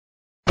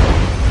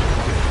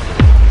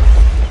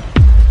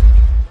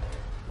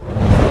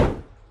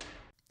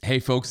Hey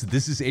folks,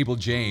 this is Abel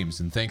James,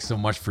 and thanks so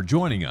much for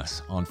joining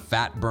us on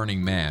Fat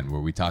Burning Man, where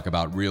we talk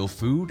about real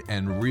food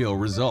and real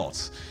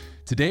results.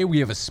 Today we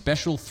have a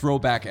special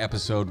throwback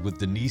episode with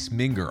Denise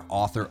Minger,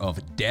 author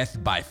of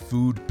Death by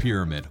Food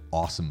Pyramid.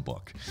 Awesome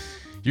book.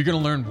 You're going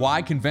to learn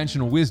why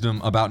conventional wisdom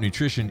about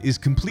nutrition is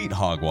complete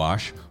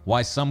hogwash,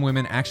 why some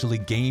women actually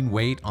gain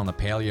weight on the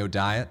Paleo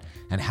Diet,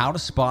 and how to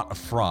spot a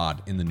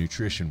fraud in the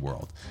nutrition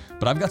world.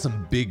 But I've got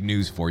some big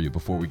news for you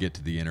before we get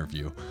to the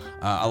interview.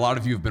 A lot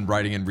of you have been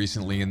writing in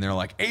recently and they're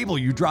like, Abel,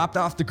 you dropped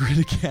off the grid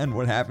again.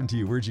 What happened to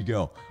you? Where'd you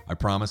go? I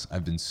promise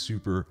I've been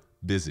super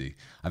busy.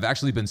 I've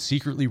actually been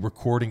secretly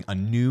recording a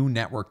new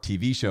network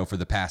TV show for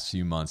the past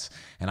few months,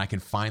 and I can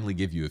finally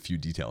give you a few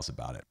details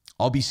about it.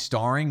 I'll be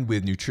starring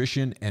with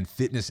nutrition and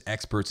fitness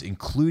experts,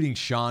 including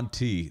Shaun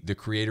T, the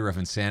creator of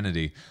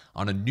Insanity,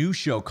 on a new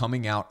show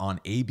coming out on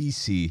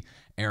ABC,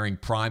 airing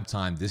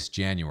primetime this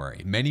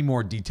January. Many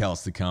more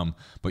details to come,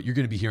 but you're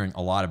going to be hearing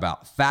a lot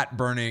about fat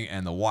burning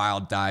and the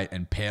wild diet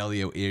and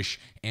paleo-ish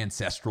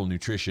ancestral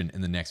nutrition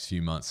in the next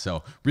few months.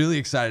 So really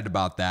excited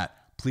about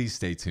that. Please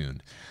stay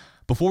tuned.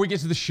 Before we get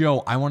to the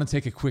show, I want to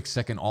take a quick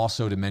second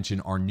also to mention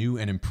our new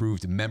and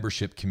improved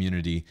membership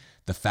community,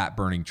 the Fat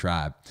Burning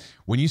Tribe.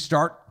 When you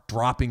start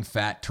dropping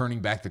fat,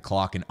 turning back the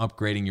clock, and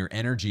upgrading your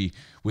energy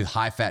with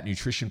high-fat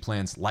nutrition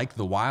plans like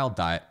the Wild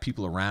Diet,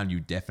 people around you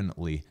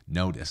definitely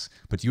notice.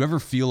 But do you ever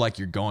feel like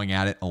you're going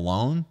at it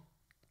alone?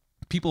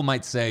 People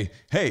might say,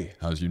 hey,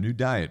 how's your new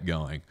diet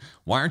going?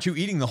 Why aren't you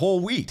eating the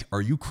whole wheat?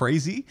 Are you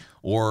crazy?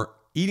 Or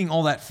eating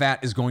all that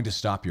fat is going to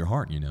stop your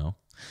heart, you know?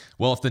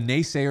 Well, if the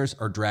naysayers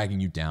are dragging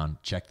you down,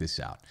 check this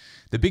out.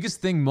 The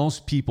biggest thing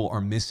most people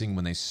are missing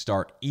when they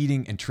start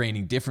eating and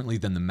training differently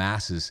than the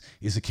masses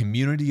is a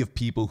community of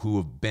people who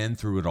have been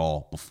through it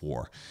all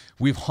before.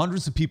 We have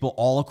hundreds of people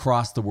all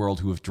across the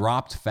world who have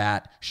dropped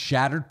fat,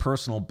 shattered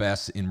personal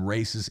bests in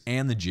races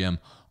and the gym,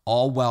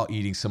 all while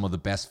eating some of the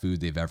best food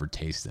they've ever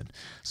tasted.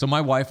 So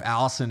my wife,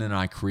 Allison, and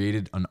I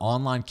created an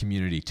online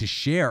community to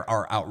share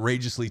our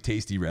outrageously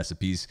tasty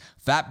recipes,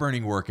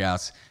 fat-burning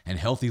workouts, and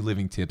healthy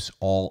living tips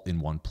all in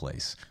one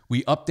place.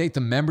 We update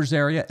the members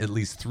area at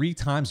least 3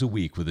 times a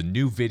week with a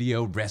new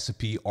video,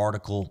 recipe,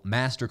 article,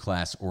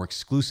 masterclass, or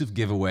exclusive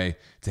giveaway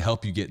to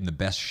help you get in the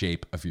best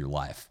shape of your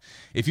life.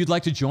 If you'd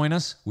like to join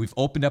us, we've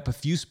opened up a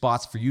few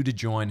spots for you to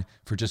join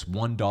for just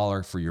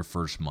 $1 for your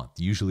first month.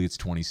 Usually it's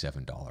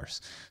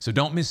 $27. So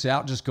don't miss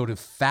out. Just go to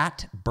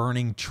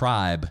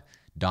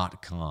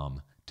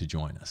fatburningtribe.com to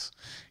join us.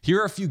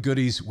 Here are a few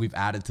goodies we've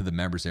added to the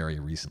members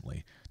area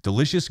recently.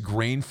 Delicious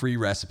grain-free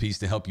recipes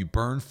to help you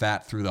burn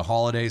fat through the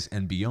holidays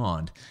and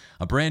beyond.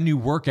 A brand new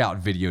workout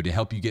video to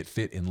help you get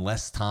fit in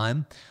less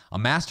time. A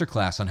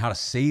masterclass on how to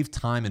save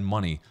time and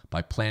money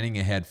by planning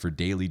ahead for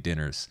daily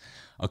dinners.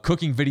 A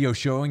cooking video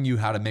showing you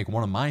how to make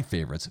one of my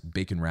favorites,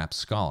 bacon-wrapped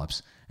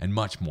scallops, and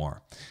much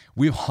more.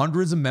 We have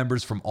hundreds of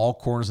members from all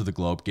corners of the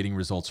globe getting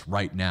results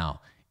right now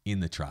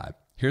in the tribe.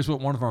 Here's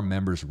what one of our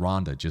members,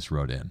 Rhonda, just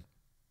wrote in.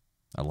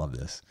 I love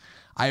this.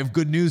 I have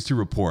good news to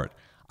report.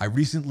 I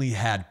recently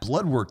had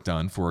blood work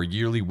done for a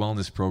yearly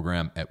wellness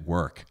program at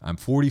work. I'm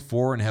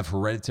 44 and have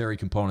hereditary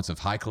components of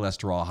high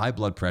cholesterol, high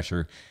blood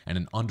pressure, and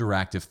an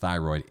underactive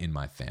thyroid in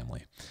my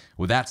family.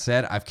 With that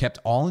said, I've kept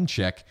all in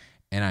check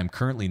and I'm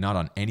currently not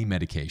on any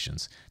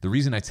medications. The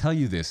reason I tell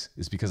you this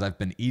is because I've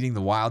been eating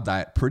the Wild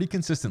Diet pretty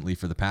consistently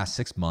for the past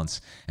 6 months,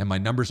 and my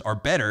numbers are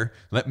better,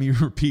 let me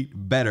repeat,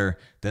 better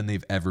than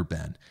they've ever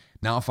been.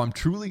 Now, if I'm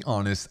truly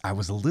honest, I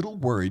was a little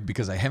worried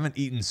because I haven't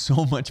eaten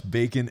so much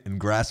bacon and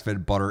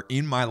grass-fed butter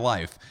in my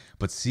life,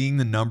 but seeing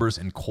the numbers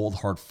and cold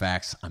hard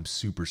facts, I'm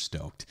super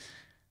stoked.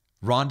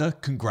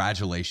 Rhonda,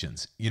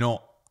 congratulations. You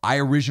know, I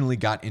originally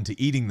got into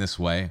eating this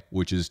way,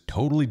 which is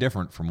totally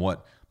different from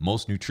what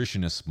most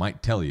nutritionists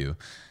might tell you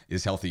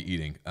is healthy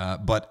eating.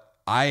 But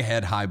I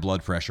had high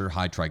blood pressure,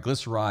 high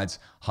triglycerides,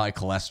 high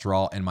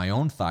cholesterol, and my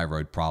own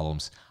thyroid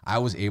problems. I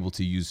was able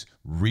to use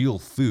real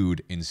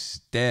food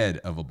instead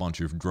of a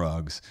bunch of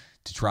drugs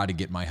to try to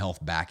get my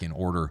health back in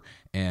order.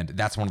 And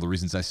that's one of the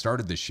reasons I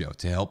started this show,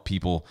 to help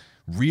people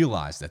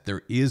realize that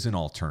there is an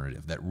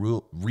alternative, that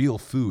real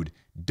food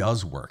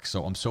does work.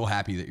 So I'm so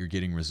happy that you're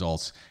getting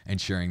results and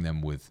sharing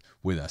them with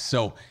us.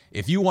 So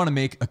if you want to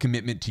make a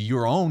commitment to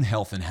your own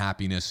health and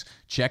happiness,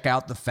 check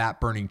out the Fat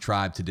Burning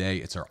Tribe today.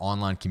 It's our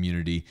online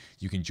community.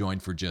 You can join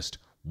for just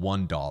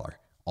 $1.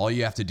 All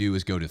you have to do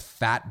is go to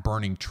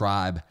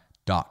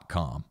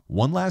fatburningtribe.com.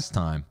 One last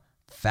time,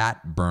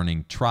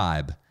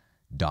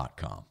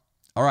 fatburningtribe.com.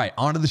 All right,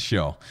 on to the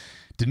show.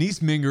 Denise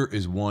Minger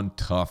is one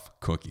tough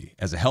cookie.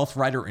 As a health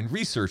writer and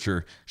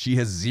researcher, she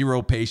has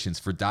zero patience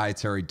for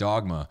Dietary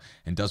Dogma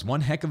and does one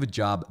heck of a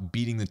job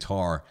beating the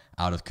tar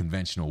out of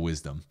conventional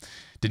wisdom.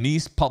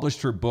 Denise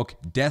published her book,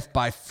 Death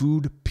by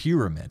Food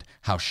Pyramid: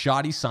 How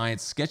Shoddy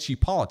Science, Sketchy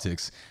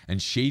Politics,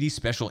 and Shady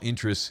Special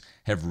Interests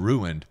Have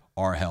Ruined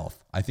Our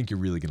Health. I think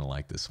you're really going to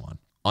like this one.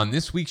 On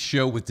this week's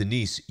show with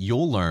Denise,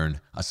 you'll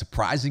learn a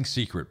surprising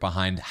secret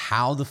behind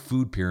how the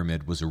food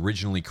pyramid was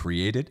originally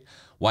created,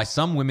 why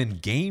some women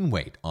gain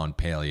weight on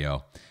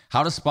paleo,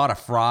 how to spot a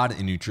fraud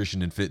in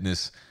nutrition and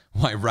fitness,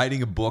 why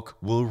writing a book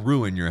will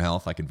ruin your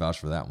health. I can vouch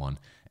for that one,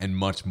 and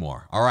much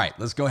more. All right,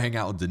 let's go hang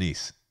out with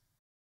Denise.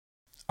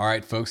 All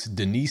right, folks,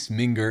 Denise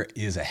Minger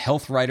is a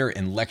health writer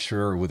and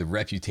lecturer with a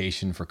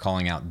reputation for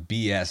calling out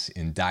BS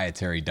in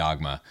Dietary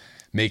Dogma,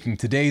 making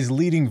today's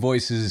leading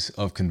voices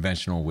of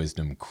conventional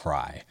wisdom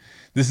cry.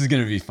 This is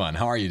going to be fun.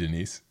 How are you,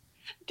 Denise?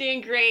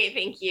 Doing great,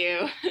 thank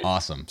you.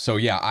 Awesome. So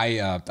yeah,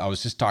 I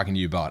was just talking to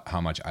you about how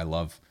much I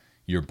love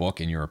your book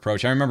and your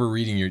approach. I remember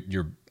reading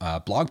your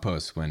blog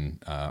post when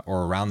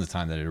or around the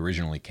time that it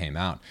originally came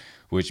out,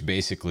 which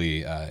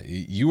basically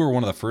you were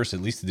one of the first,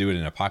 at least, to do it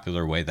in a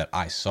popular way that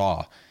I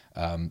saw,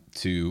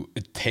 to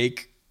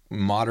take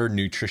modern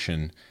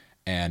nutrition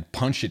and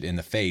punch it in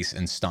the face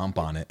and stomp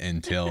on it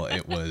until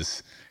it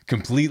was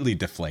completely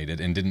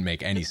deflated and didn't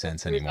make any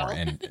sense anymore.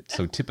 And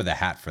so tip of the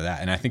hat for that.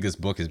 And I think this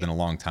book has been a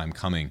long time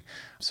coming.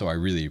 So I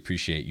really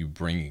appreciate you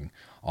bringing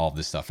all of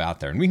this stuff out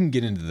there. And we can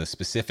get into the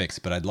specifics,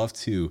 but I'd love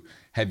to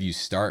have you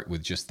start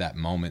with just that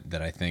moment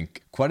that I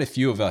think quite a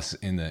few of us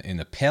in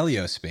the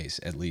paleo space,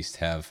 at least,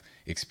 have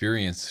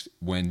experienced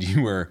when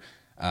you were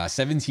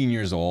 17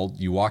 years old.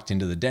 You walked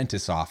into the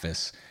dentist's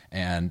office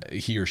and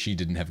he or she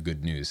didn't have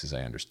good news, as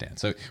I understand.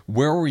 So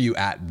where were you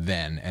at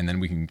then? And then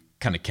we can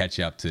kind of catch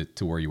up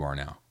to where you are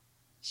now.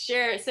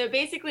 Sure. So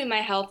basically my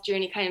health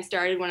journey kind of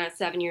started when I was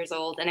 7 years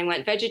old, and I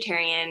went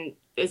vegetarian.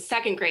 It was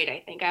second grade,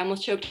 I think. I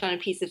almost choked on a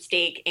piece of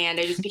steak, and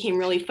I just became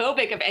really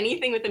phobic of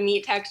anything with a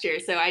meat texture.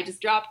 So I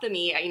just dropped the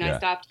meat. I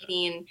stopped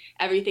eating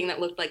everything that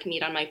looked like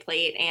meat on my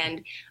plate.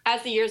 And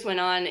as the years went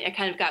on, I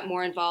kind of got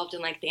more involved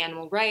in like the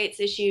animal rights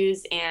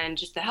issues and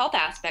just the health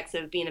aspects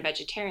of being a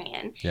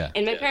vegetarian. Yeah.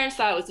 And my parents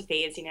thought it was a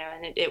phase, and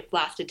it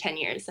lasted 10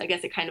 years. So I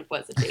guess it kind of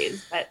was a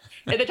phase. But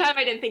at the time,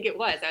 I didn't think it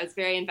was. I was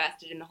very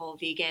invested in the whole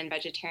vegan,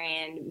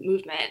 vegetarian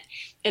movement.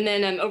 And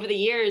then over the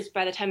years,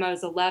 by the time I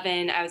was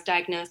 11, I was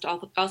diagnosed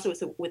also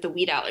with a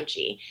wheat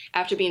allergy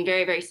after being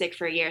very, very sick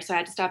for a year. So I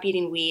had to stop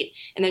eating wheat.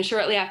 And then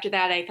shortly after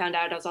that, I found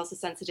out I was also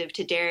sensitive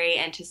to dairy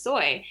and to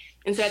soy.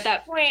 And so at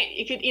that point,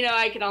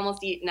 I could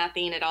almost eat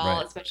nothing at all,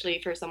 right,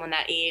 especially for someone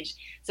that age.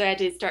 So I had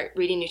to start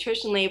reading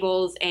nutrition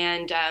labels.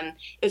 And it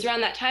was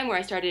around that time where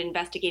I started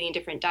investigating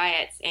different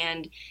diets.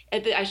 And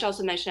I should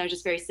also mention I was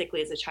just very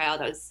sickly as a child.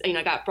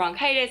 I got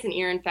bronchitis and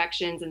ear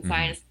infections and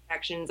sinus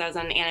infections. I was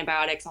on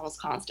antibiotics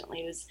almost constantly.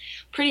 It was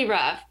pretty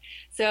rough.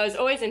 So I was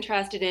always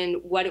interested in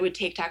what it would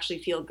take to actually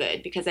feel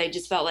good, because I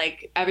just felt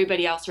like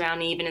everybody else around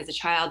me, even as a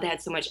child, they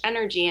had so much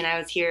energy, and I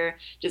was here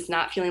just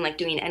not feeling like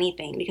doing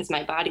anything because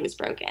my body was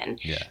broken.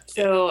 Yeah.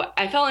 So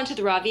I fell into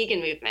the raw vegan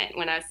movement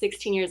when I was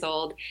 16 years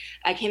old.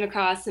 I came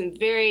across some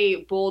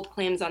very bold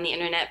claims on the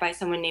internet by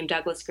someone named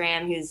Douglas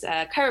Graham, who's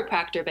a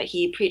chiropractor, but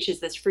he preaches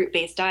this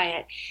fruit-based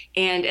diet.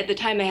 And at the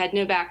time, I had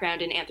no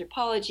background in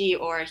anthropology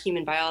or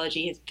human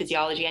biology,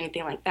 physiology,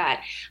 anything like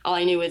that. All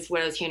I knew was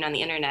what I was hearing on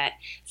the internet.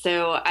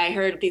 So I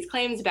heard these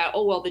claims about,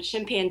 the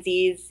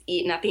chimpanzees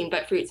eat nothing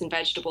but fruits and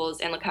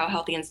vegetables, and look how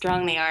healthy and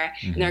strong they are,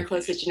 and they're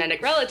closest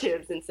genetic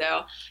relatives. And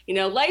so,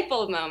 light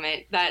bulb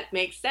moment, that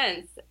makes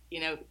sense,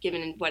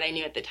 given what I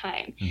knew at the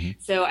time.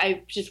 So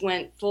I just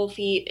went full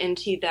feet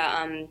into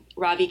the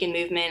raw vegan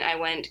movement. I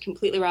went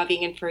completely raw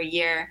vegan for a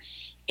year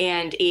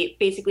and ate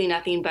basically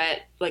nothing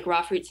but like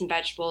raw fruits and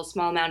vegetables,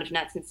 small amount of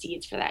nuts and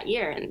seeds for that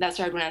year. And that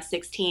started when I was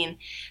 16.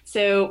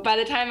 So by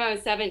the time I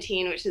was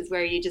 17, which is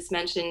where you just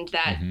mentioned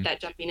that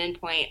jumping in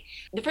point,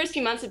 the first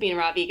few months of being a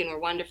raw vegan were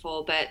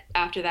wonderful. But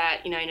after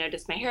that, I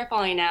noticed my hair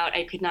falling out.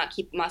 I could not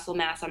keep muscle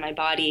mass on my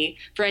body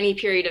for any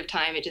period of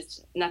time.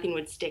 Nothing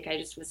would stick. I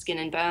just was skin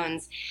and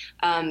bones,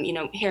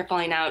 hair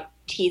falling out.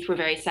 Teeth were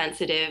very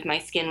sensitive. My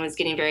skin was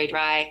getting very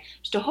dry.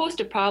 Just a host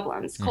of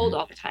problems, cold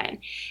all the time.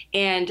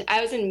 And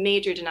I was in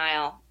major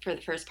denial for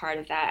the first part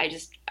of that.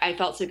 I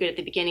felt so good at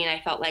the beginning.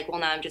 I felt like, now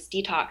I'm just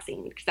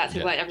detoxing, because that's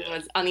what everyone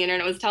was on the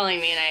internet was telling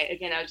me.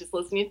 And I was just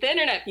listening to the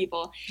internet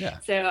people. Yeah.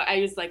 So I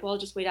was like, I'll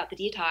just wait out the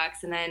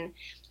detox. And then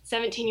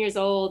 17 years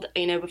old,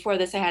 before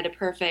this, I had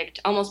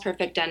almost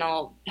perfect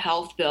dental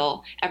health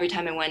bill every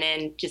time I went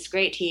in, just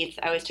great teeth.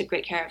 I always took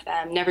great care of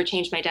them, never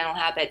changed my dental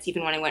habits,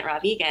 even when I went raw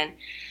vegan.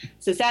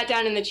 So sat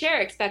down in the chair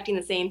expecting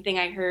the same thing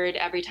I heard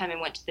every time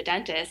I went to the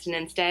dentist. And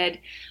instead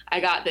I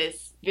got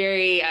this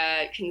very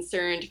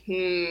concerned,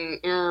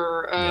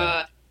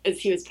 as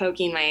he was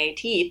poking my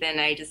teeth, and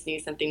I just knew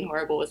something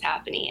horrible was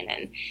happening. And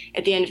then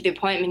at the end of the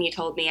appointment, he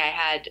told me I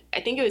had,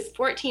 I think it was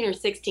 14 or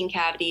 16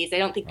 cavities. I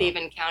don't think they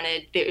even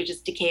counted. There was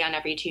just decay on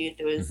every tooth.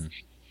 It was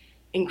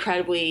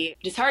incredibly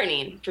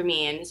disheartening for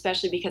me, and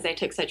especially because I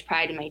took such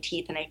pride in my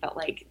teeth, and I felt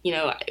like,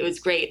 it was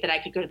great that I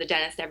could go to the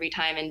dentist every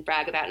time and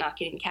brag about not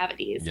getting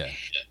cavities. Yeah.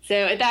 So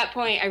at that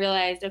point, I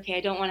realized, okay,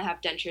 I don't want to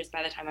have dentures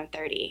by the time I'm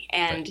 30.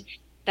 And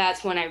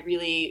that's when I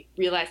really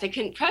realized I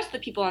couldn't trust the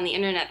people on the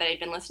internet that I'd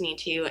been listening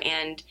to,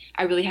 and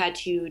I really had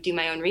to do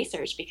my own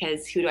research,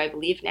 because who do I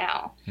believe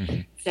now?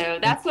 So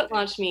that's what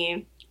launched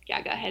me.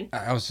 Yeah, go ahead.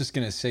 I was just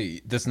going to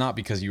say, that's not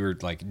because you were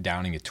like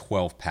downing a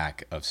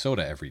 12-pack of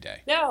soda every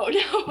day. No, and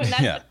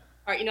that's the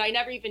part I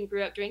never even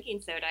grew up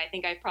drinking soda. I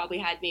think I probably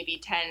had maybe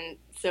 10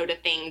 soda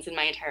things in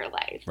my entire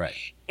life. Right.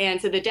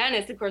 And so the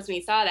dentist, of course, when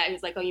he saw that, he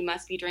was like, oh, you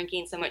must be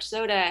drinking so much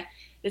soda.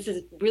 This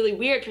is really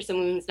weird for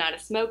someone who's not a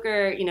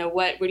smoker.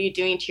 What are you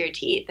doing to your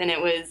teeth? And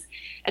it was,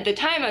 at the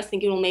time, I was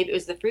thinking, well, maybe it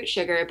was the fruit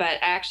sugar,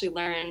 but I actually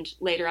learned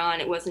later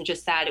on it wasn't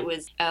just that. It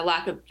was a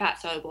lack of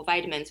fat-soluble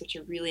vitamins, which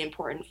are really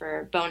important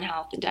for bone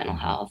health and dental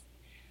health.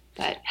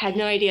 But had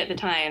no idea at the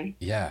time.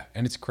 Yeah,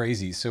 and it's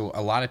crazy. So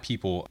a lot of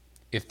people,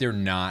 if they're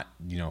not,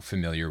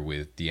 familiar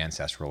with the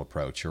ancestral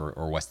approach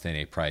or Weston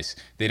A. Price,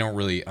 they don't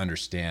really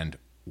understand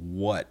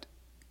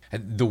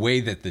the way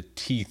that the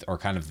teeth are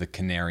kind of the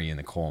canary in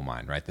the coal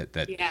mine, right?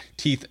 That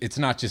teeth, it's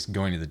not just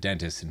going to the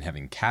dentist and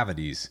having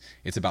cavities.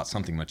 It's about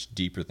something much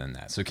deeper than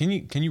that. So can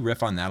you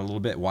riff on that a little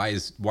bit? Why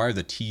are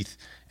the teeth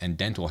and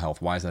dental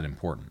health, why is that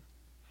important?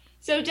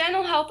 So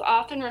dental health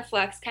often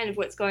reflects kind of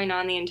what's going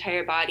on in the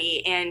entire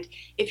body. And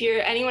if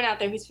you're anyone out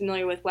there who's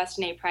familiar with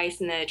Weston A. Price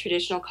and the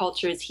traditional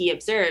cultures he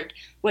observed,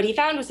 what he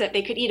found was that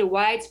they could eat a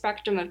wide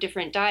spectrum of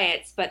different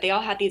diets, but they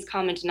all had these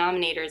common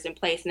denominators in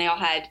place, and they all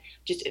had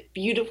just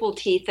beautiful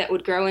teeth that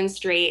would grow in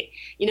straight.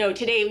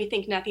 Today we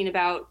think nothing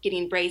about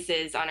getting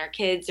braces on our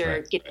kids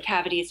or getting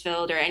cavities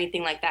filled or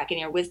anything like that,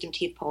 getting our wisdom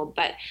teeth pulled.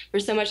 But for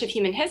so much of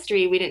human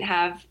history, we didn't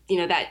have,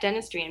 that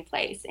dentistry in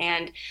place,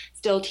 and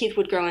still teeth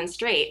would grow in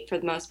straight for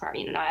the most part,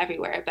 not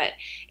everywhere. But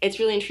it's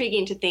really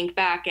intriguing to think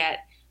back at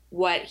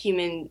what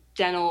human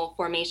dental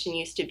formation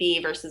used to be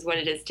versus what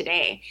it is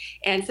today.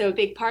 And so a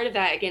big part of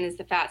that, again, is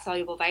the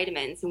fat-soluble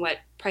vitamins. And what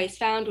Price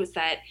found was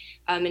that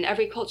in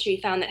every culture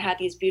he found that had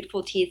these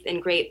beautiful teeth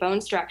and great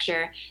bone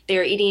structure, they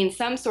were eating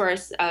some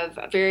source of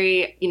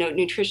very,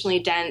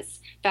 nutritionally dense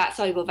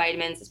fat-soluble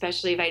vitamins,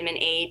 especially vitamin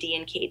A, D,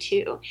 and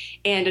K2.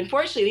 And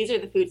unfortunately, these are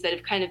the foods that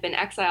have kind of been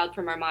exiled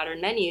from our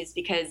modern menus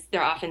because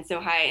they're often so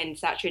high in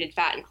saturated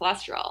fat and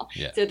cholesterol.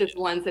 Yeah. So they're the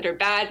ones that are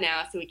bad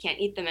now, so we can't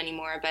eat them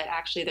anymore, but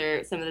actually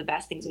they're some of the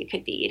best things we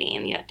could be eating.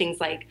 Things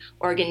like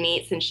organ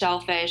meats and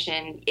shellfish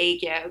and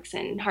egg yolks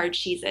and hard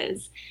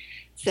cheeses.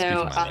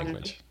 So,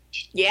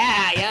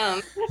 yeah,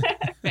 yum,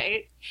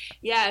 right?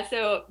 Yeah,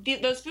 so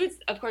those foods,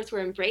 of course,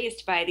 were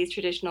embraced by these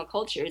traditional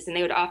cultures, and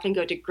they would often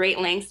go to great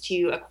lengths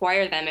to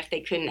acquire them if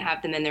they couldn't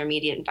have them in their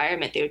immediate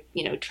environment. They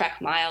would,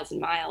 trek miles and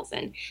miles,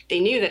 and they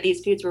knew that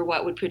these foods were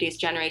what would produce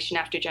generation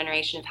after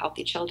generation of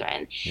healthy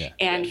children. Yeah.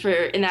 And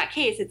in that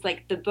case, it's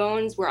like the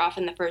bones were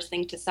often the first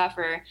thing to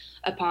suffer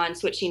upon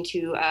switching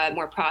to a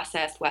more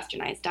processed,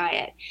 westernized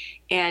diet.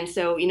 And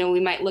so, we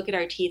might look at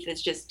our teeth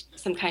as just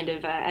some kind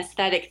of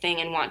aesthetic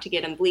thing and want to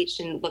get them bleached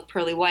and look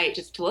pearly white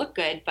just to look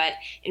good. But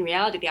in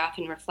reality, they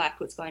often reflect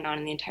what's going on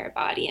in the entire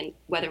body and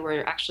whether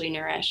we're actually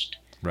nourished.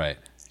 Right.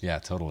 Yeah,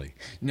 totally.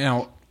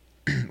 Now,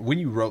 when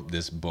you wrote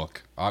this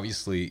book,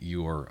 obviously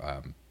you're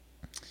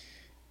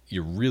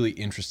really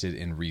interested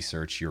in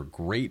research. You're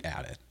great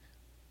at it.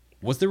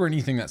 Was there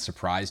anything that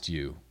surprised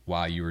you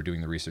while you were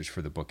doing the research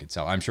for the book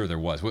itself? I'm sure there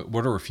was.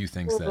 What are a few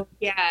things that?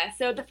 Yeah.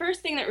 So the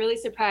first thing that really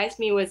surprised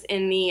me was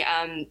in the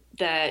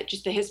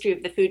history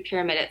of the food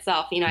pyramid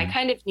itself. I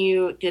kind of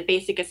knew the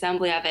basic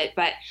assembly of it,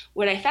 but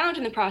what I found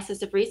in the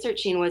process of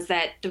researching was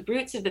that the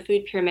roots of the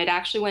food pyramid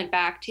actually went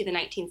back to the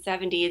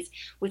 1970s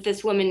with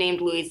this woman named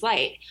Louise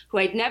Light, who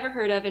I'd never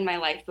heard of in my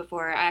life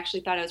before. I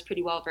actually thought I was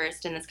pretty well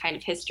versed in this kind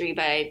of history,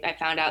 but I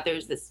found out there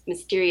was this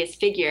mysterious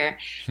figure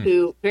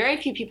who very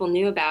few people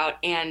knew about,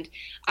 and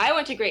I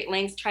went to great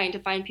lengths trying to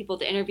find people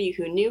to interview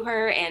who knew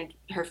her and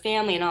her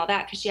family and all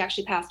that, because she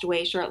actually passed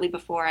away shortly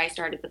before I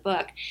started the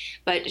book.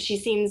 But she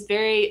seems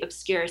very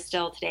obscure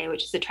still today,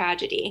 which is a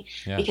tragedy.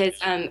 Yeah. Because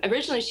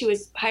originally she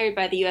was hired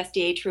by the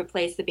USDA to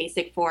replace the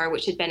Basic Four,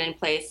 which had been in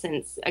place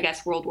since, I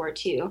guess, World War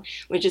II,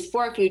 which is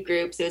 4 food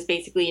groups. It was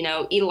basically,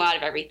 eat a lot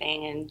of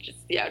everything and just,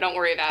 don't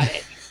worry about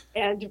it.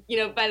 And,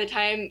 by the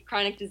time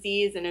chronic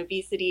disease and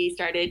obesity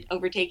started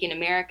overtaking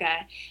America,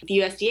 the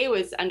USDA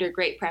was under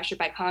great pressure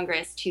by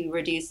Congress to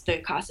reduce the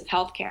cost of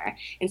healthcare.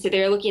 And so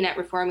they're looking at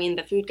reforming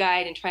the food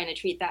guide and trying to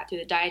treat that through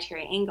the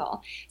dietary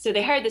angle. So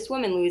they hired this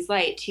woman, Louise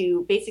Light,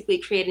 to basically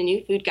create a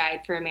new food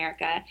guide for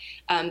America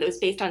that was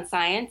based on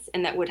science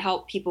and that would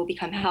help people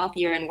become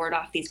healthier and ward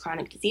off these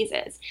chronic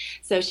diseases.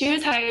 So she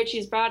was hired, she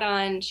was brought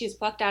on, she was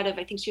plucked out of,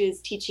 I think she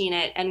was teaching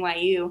at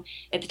NYU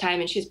at the time,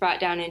 and she was brought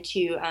down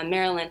into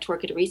Maryland to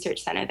work at a research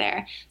center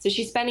there. So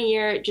she spent a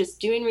year just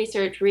doing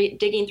research,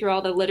 digging through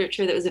all the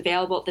literature that was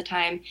available at the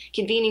time,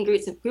 convening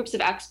groups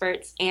of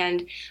experts.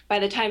 And by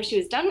the time she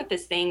was done with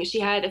this thing, she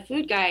had a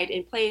food guide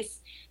in place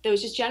that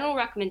was just general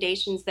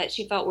recommendations that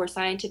she felt were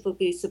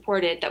scientifically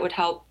supported that would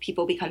help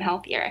people become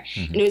healthier.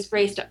 Mm-hmm. And it was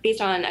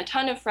based on a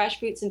ton of fresh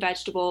fruits and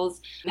vegetables,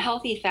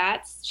 healthy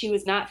fats. She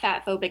was not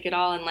fat phobic at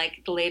all, and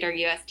like the later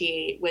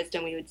USDA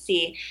wisdom we would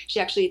see. She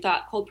actually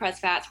thought cold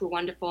pressed fats were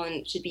wonderful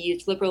and should be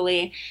used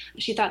liberally.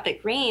 She thought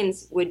that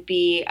grains would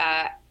be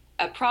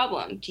a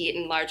problem to eat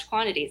in large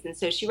quantities. And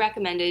so she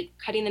recommended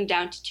cutting them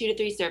down to 2 to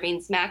 3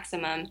 servings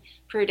maximum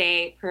per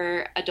day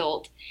per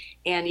adult,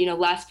 and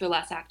less for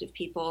less active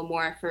people,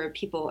 more for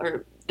people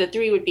or the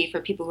 3 would be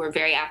for people who are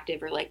very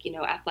active or like,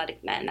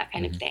 athletic men, that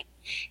kind of thing.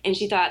 And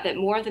she thought that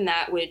more than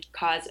that would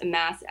cause a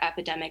mass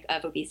epidemic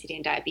of obesity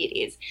and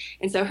diabetes.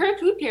 And so her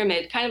food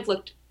pyramid kind of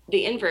looked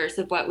the inverse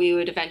of what we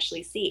would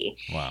eventually see.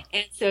 Wow.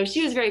 And so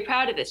she was very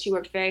proud of this. She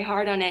worked very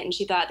hard on it, and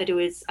she thought that it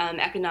was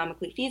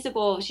economically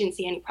feasible. She didn't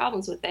see any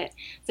problems with it.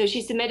 So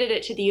she submitted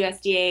it to the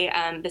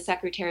USDA, the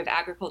Secretary of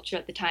Agriculture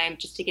at the time,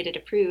 just to get it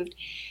approved.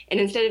 And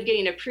instead of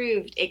getting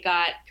approved, it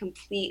got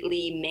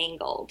completely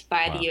mangled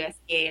by the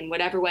USDA, and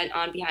whatever went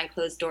on behind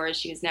closed doors,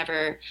 she was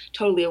never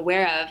totally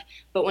aware of.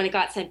 But when it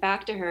got sent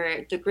back to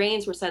her, the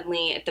grains were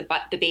suddenly at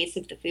the base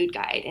of the food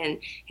guide, and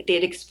they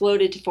had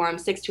exploded to form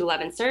 6 to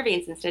 11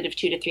 servings instead of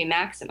 2 to 3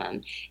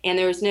 maximum. And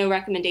there was no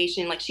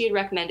recommendation, like she had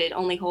recommended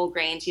only whole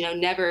grains,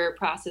 never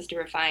processed or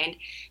refined.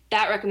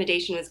 That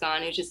recommendation was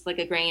gone. It was just like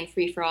a grain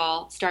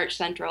free-for-all, starch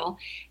central.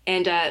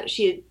 And the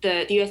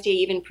USDA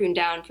even pruned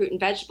down fruit and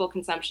vegetable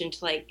consumption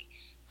to like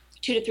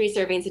 2 to 3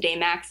 servings a day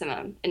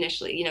maximum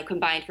initially,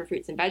 combined for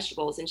fruits and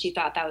vegetables. And she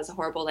thought that was a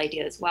horrible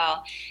idea as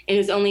well. And it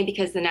was only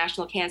because the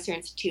National Cancer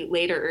Institute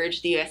later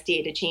urged the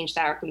USDA to change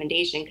that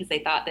recommendation, because they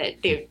thought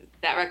that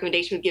that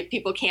recommendation would give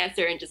people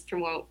cancer and just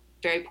promote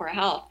very poor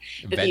health.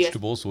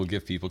 Vegetables will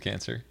give people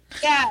cancer?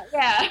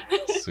 Yeah.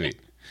 Sweet.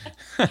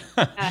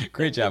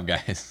 Great job,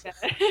 guys.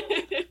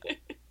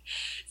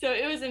 So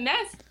it was a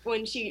mess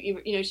when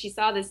she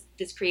saw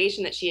this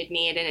creation that she had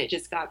made, and it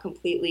just got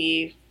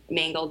completely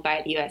mangled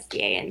by the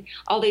USDA. And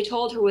all they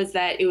told her was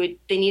that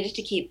they needed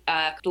to keep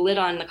the lid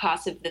on the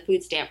cost of the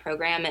food stamp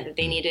program, and that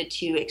they needed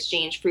to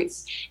exchange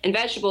fruits and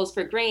vegetables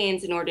for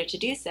grains in order to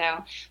do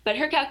so. But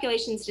her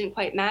calculations didn't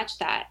quite match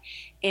that.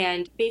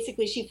 And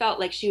basically, she felt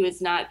like she was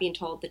not being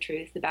told the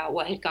truth about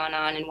what had gone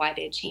on and why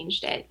they had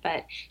changed it.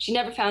 But she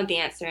never found the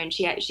answer, and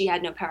she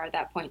had no power at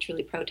that point to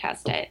really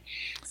protest it.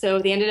 So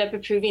they ended up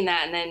approving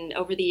that, and then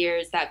over the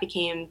years, that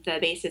became the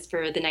basis for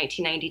the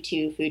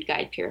 1992 food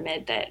guide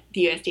pyramid that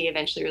the USDA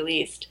eventually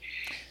released.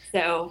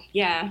 So,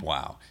 yeah.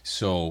 Wow.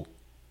 So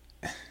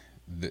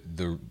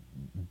the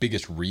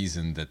biggest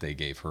reason that they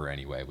gave her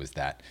anyway was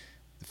that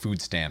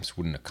food stamps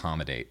wouldn't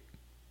accommodate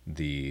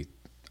the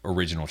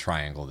original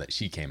triangle that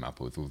she came up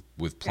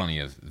with plenty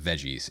of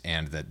veggies,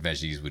 and that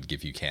veggies would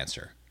give you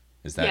cancer.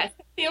 Is that? Yes,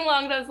 something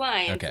along those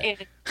lines. Okay.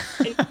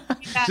 And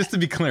just to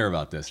be clear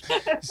about this.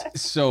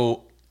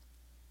 So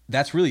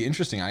that's really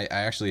interesting. I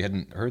actually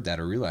hadn't heard that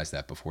or realized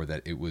that before,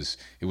 that it was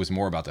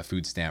more about the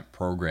food stamp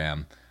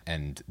program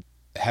and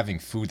having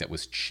food that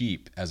was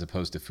cheap as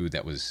opposed to food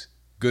that was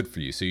good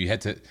for you. So you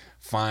had to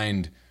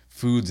find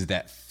foods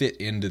that fit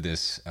into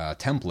this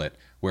template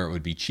where it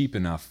would be cheap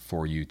enough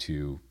for you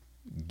to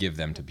give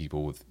them to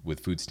people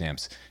with food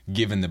stamps,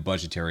 given the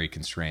budgetary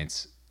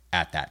constraints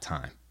at that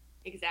time.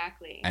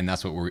 Exactly. And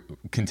that's what we're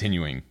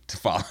continuing to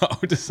follow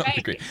to some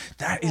degree.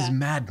 That is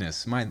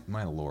madness. My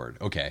Lord.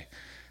 Okay.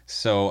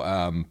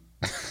 So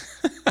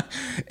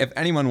if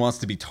anyone wants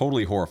to be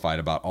totally horrified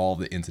about all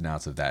the ins and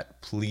outs of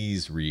that,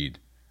 please read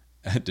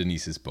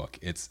Denise's book.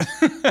 It's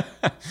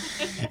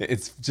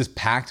it's just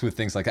packed with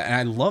things like that. And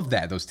I love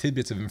that. Those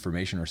tidbits of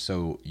information are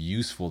so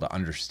useful to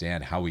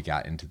understand how we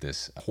got into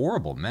this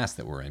horrible mess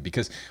that we're in.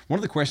 Because one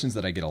of the questions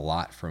that I get a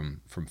lot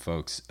from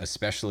folks,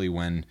 especially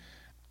when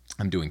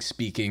I'm doing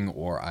speaking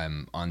or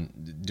I'm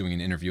doing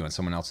an interview on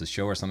someone else's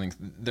show or something,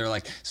 they're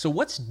like, so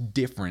what's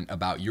different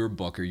about your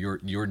book or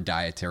your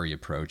dietary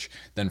approach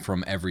than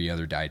from every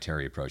other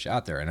dietary approach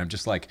out there? And I'm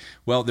just like,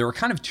 well, there are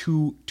kind of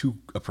two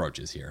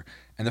approaches here.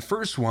 And the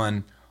first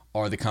one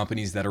are the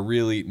companies that are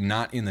really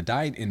not in the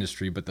diet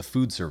industry, but the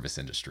food service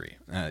industry,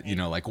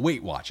 like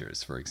Weight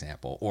Watchers, for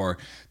example, or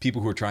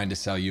people who are trying to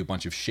sell you a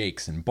bunch of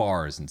shakes and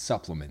bars and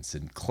supplements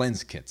and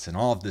cleanse kits and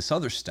all of this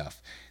other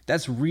stuff.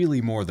 That's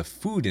really more the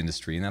food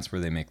industry, and that's where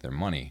they make their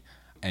money.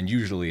 And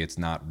usually it's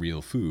not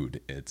real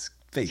food, it's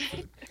fake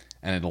food.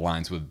 And it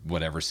aligns with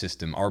whatever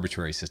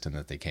arbitrary system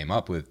that they came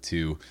up with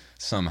to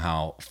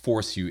somehow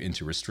force you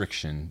into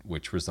restriction,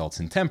 which results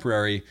in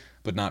temporary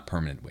but not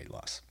permanent weight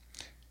loss.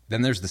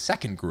 Then there's the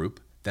second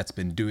group that's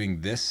been doing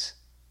this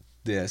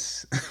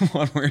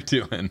what we're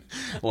doing,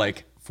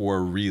 like for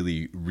a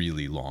really,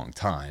 really long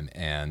time.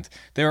 And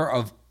there are,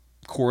 of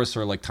course,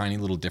 are like tiny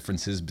little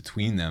differences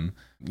between them,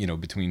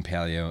 between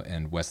Paleo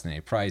and Weston A.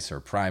 Price or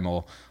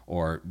Primal,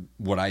 or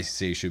what I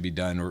say should be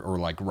done, or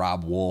like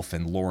Rob Wolf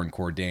and Lauren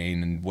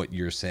Cordain and what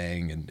you're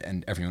saying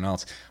and everyone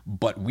else.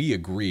 But we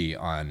agree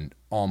on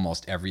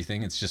almost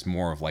everything. It's just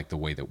more of like the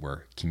way that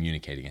we're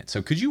communicating it.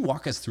 So could you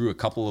walk us through a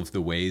couple of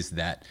the ways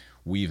that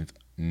we've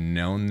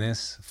known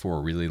this for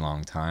a really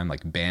long time,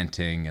 like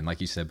Banting, and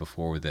like you said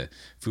before with the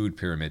food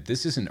pyramid?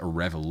 This isn't a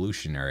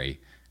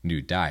revolutionary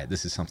new diet.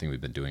 This is something we've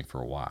been doing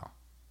for a while.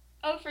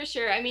 Oh, for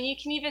sure. I mean, you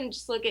can even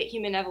just look at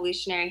human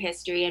evolutionary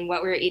history and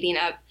what we were eating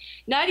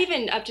not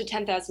even up to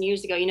 10,000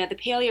 years ago. The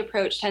paleo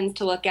approach tends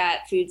to look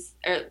at foods,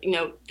 or,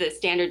 the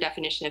standard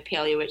definition of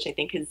paleo, which I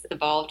think has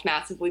evolved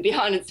massively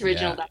beyond its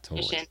original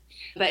definition. Totally.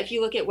 But if you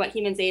look at what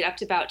humans ate up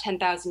to about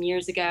 10,000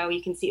 years ago,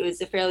 you can see it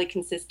was a fairly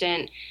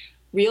consistent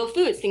real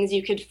foods, things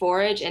you could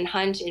forage and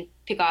hunt and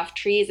pick off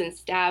trees and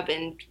stab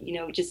and,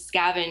 just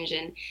scavenge.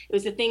 And it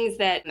was the things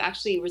that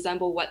actually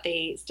resemble what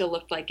they still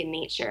looked like in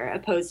nature,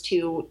 opposed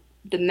to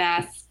the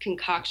mass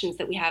concoctions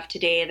that we have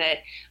today that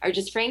are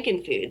just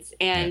frankenfoods.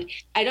 And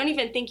I don't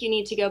even think you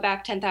need to go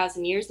back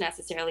 10,000 years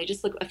necessarily.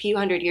 Just look a few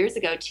hundred years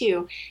ago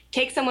too.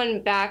 Take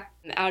someone back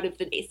out of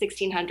the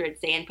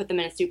 1600s, say, and put them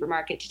in a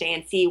supermarket today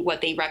and see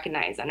what they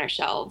recognize on our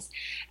shelves.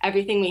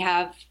 Everything we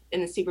have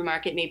in the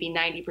supermarket, maybe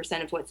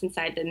 90% of what's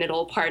inside the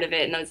middle part of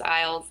it in those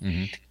aisles.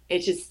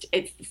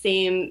 It's the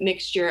same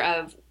mixture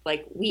of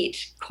like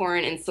wheat,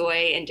 corn, and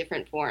soy in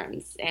different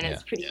forms. And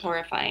it's pretty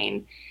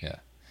horrifying. Yeah.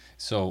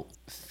 So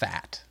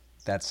fat,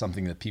 that's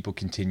something that people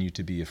continue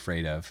to be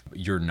afraid of.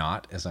 You're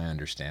not, as I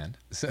understand.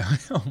 So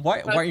why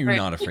are you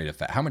not afraid of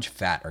fat? How much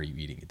fat are you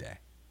eating a day?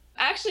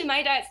 Actually,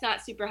 my diet's not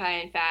super high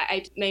in fat.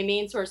 My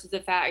main sources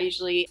of fat are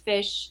usually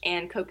fish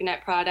and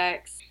coconut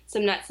products,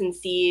 some nuts and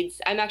seeds.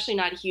 I'm actually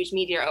not a huge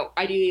meat eater.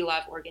 I do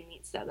love organ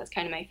meats, though. That's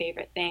kind of my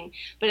favorite thing.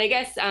 But I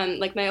guess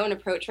like my own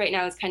approach right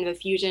now is kind of a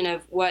fusion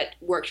of what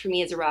worked for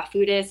me as a raw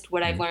foodist,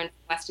 what I've learned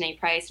from Weston A.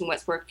 Price, and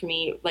what's worked for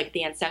me, like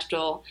the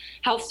ancestral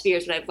health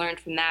spheres, what I've learned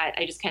from that.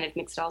 I just kind of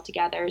mixed it all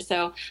together.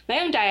 So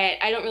my own diet,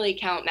 I don't really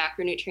count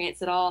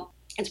macronutrients at all.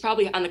 It's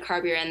probably on the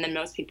carbier end than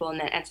most people in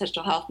the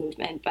ancestral health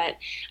movement. But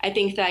I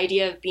think the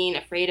idea of being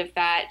afraid of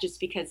fat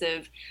just because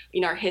of,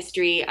 our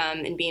history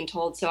and being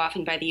told so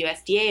often by the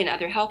USDA and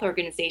other health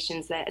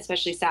organizations that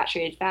especially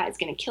saturated fat is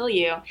going to kill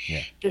you.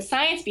 Yeah. The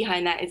science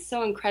behind that is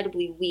so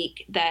incredibly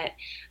weak that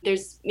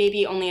there's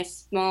maybe only a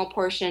small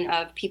portion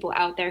of people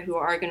out there who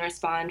are going to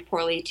respond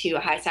poorly to a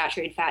high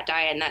saturated fat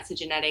diet. And that's a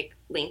genetic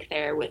link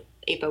there with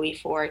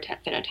ApoE4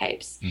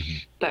 phenotypes.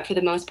 But for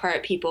the most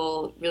part,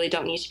 people really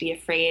don't need to be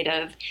afraid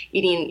of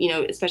eating,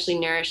 especially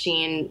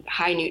nourishing,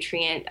 high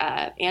nutrient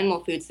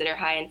animal foods that are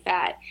high in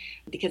fat.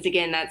 Because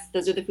again,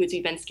 those are the foods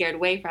we've been scared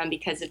away from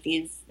because of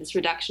this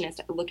reductionist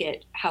look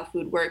at how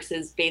food works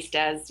is based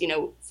as,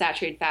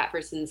 saturated fat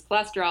versus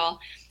cholesterol.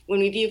 When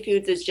we view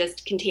foods as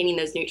just containing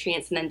those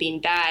nutrients and then being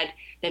bad,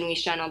 then we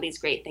shun all these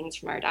great things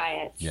from our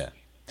diets. Yeah.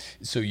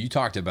 So you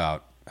talked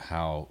about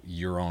how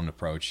your own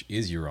approach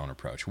is your own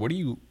approach. What are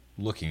you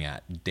looking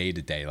at day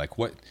to day? Like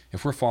what,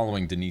 if we're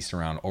following Denise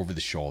around over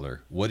the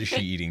shoulder, what is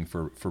she eating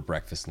for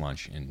breakfast,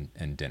 lunch,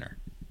 and dinner?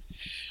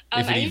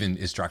 If it even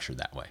is structured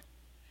that way.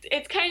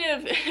 It's kind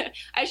of,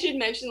 I should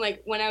mention,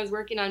 like when I was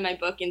working on my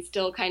book and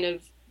still kind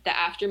of the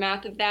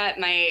aftermath of that,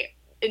 my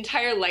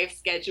entire life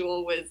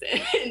schedule was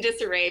in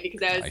disarray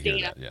because I was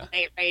staying up all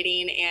night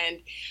writing, and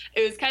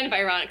it was kind of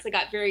ironic because I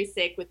got very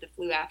sick with the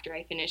flu after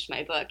I finished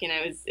my book, and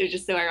it was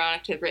just so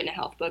ironic to have written a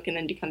health book and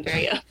then become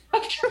very ill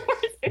afterwards.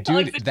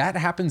 Dude, that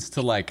happens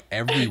to like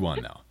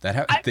everyone though.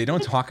 They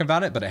don't talk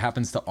about it, but it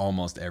happens to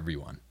almost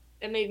everyone.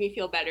 It made me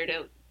feel better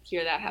to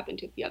hear that happen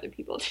to a few other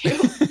people too.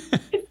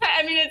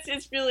 I mean,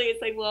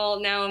 it's like, well,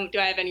 now do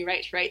I have any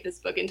right to write this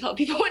book and tell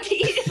people what to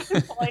eat?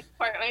 I'm falling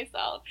apart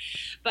myself.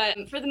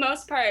 But for the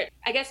most part,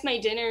 I guess my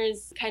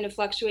dinners kind of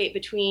fluctuate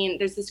between,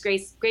 there's this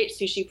great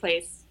sushi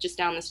place just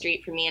down the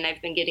street from me, and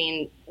I've been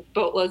getting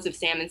boatloads of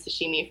salmon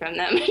sashimi from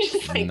them.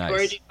 Just like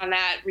gorging on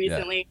that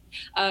recently.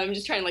 I'm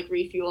just trying to like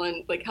refuel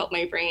and like help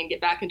my brain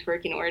get back into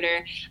working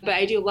order. But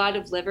I do a lot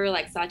of liver,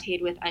 like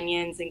sauteed with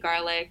onions and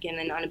garlic, and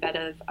then on a bed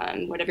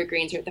of whatever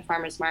greens are at the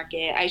farmer's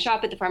market. I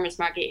shop at the farmer's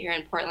market here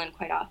in Portland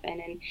quite often,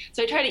 and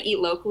so I try to eat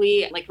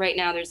locally. Like right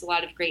now, there's a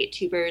lot of great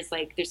tubers.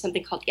 Like there's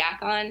something called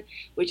yacon,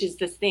 which is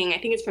this thing, I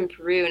think it's from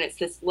Peru, and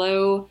it's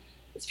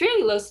it's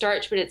fairly low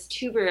starch, but it's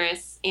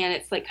tuberous, and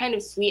it's like kind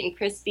of sweet and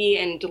crispy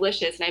and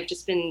delicious. And I've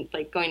just been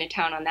like going to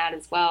town on that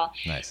as well.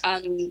 Nice.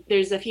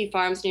 There's a few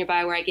farms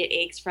nearby where I get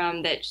eggs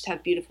from that just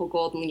have beautiful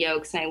golden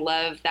yolks, and I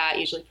love that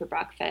usually for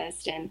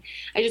breakfast. And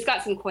I just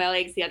got some quail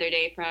eggs the other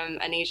day from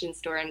an Asian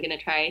store. I'm going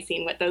to try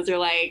seeing what those are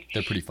like.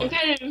 They're pretty fun.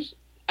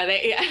 Are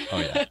they? Yeah. Oh,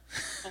 yeah.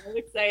 I'm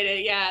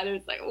excited. Yeah.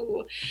 There's like,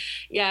 oh,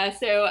 yeah.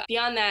 So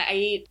beyond that,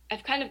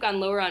 I've kind of gone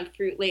lower on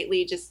fruit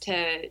lately just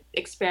to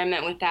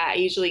experiment with that. I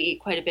usually eat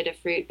quite a bit of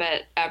fruit,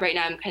 but right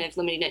now I'm kind of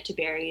limiting it to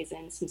berries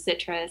and some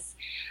citrus.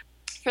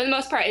 For the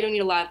most part, I don't eat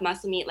a lot of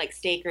muscle meat like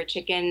steak or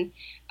chicken,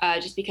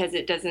 just because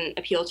it doesn't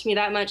appeal to me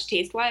that much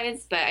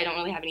taste-wise, but I don't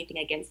really have anything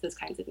against those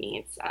kinds of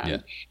meats.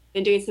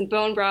 Been doing some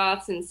bone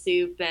broths and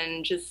soup,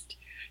 and just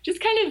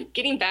kind of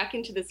getting back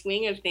into the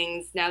swing of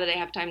things now that I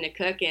have time to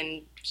cook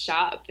and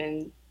shop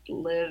and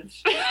live.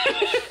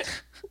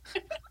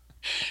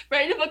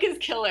 Writing a book is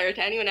killer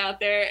to anyone out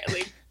there.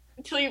 Like,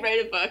 until you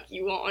write a book,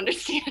 you won't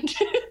understand.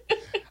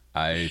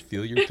 I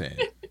feel your pain.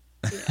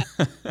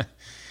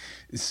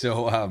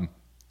 So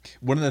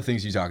one of the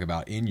things you talk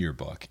about in your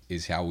book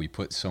is how we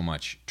put so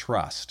much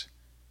trust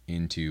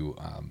into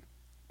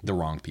the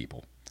wrong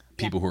people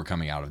who are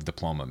coming out of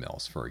diploma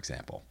mills, for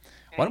example.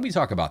 Why don't we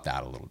talk about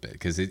that a little bit?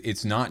 Because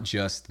it's not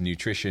just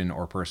nutrition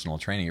or personal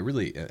training. It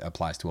really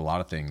applies to a lot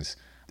of things.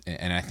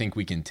 And I think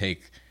we can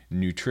take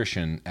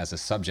nutrition as a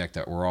subject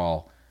that we're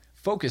all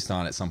focused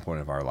on at some point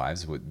of our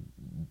lives. It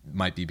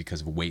might be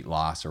because of weight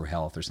loss or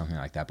health or something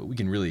like that. But we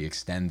can really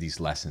extend these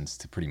lessons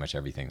to pretty much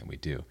everything that we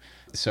do.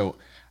 So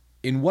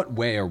In what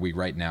way are we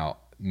right now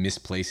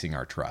misplacing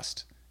our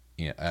trust,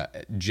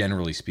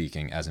 generally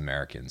speaking, as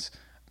Americans,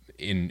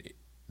 in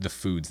the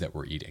foods that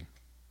we're eating?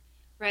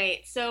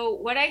 Right. So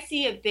what I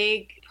see a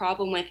big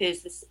problem with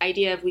is this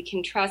idea of we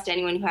can trust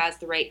anyone who has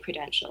the right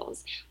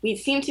credentials. We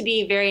seem to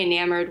be very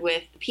enamored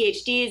with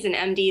PhDs and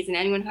MDs and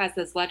anyone who has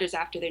those letters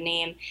after their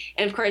name.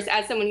 And of course,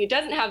 as someone who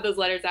doesn't have those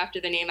letters after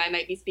their name, I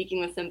might be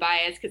speaking with some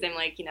bias because I'm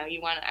like,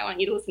 I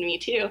want you to listen to me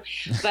too.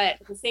 But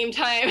at the same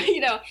time,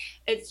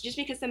 it's just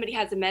because somebody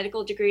has a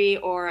medical degree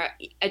or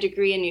a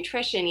degree in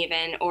nutrition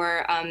even,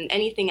 or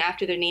anything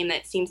after their name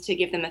that seems to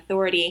give them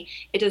authority,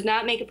 it does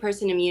not make a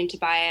person immune to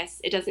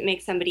bias. It doesn't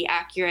make somebody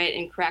accurate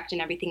and correct in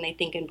everything they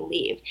think and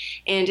believe.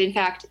 And in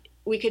fact,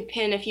 we could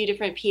pin a few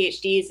different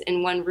PhDs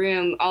in one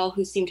room, all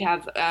who seem to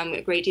have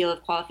a great deal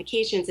of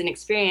qualifications and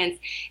experience,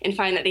 and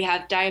find that they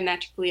have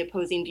diametrically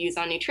opposing views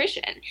on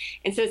nutrition.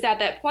 And so it's at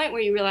that point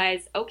where you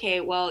realize,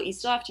 okay, well, you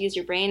still have to use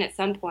your brain at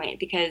some point,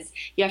 because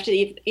you have to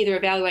either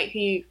evaluate who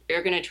you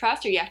are going to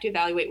trust, or you have to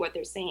evaluate what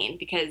they're saying.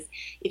 Because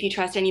if you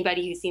trust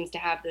anybody who seems to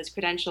have those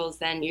credentials,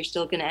 then you're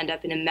still going to end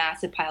up in a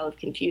massive pile of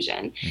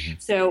confusion. Mm-hmm.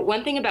 So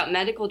one thing about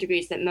medical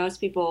degrees that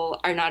most people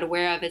are not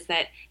aware of is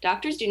that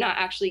doctors do not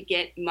actually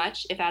get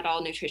much, if at all,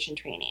 nutrition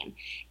training.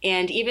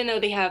 And even though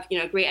they have,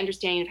 a great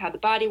understanding of how the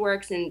body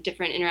works and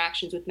different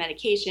interactions with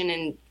medication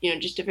and,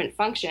 just different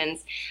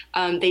functions,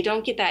 they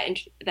don't get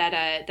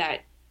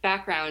that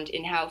background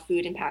in how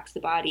food impacts the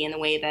body in the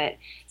way that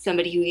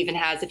somebody who even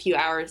has a few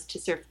hours to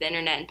surf the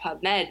internet and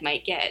PubMed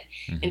might get.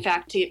 Mm-hmm. In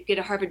fact, to get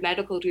a Harvard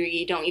medical degree,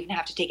 you don't even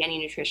have to take any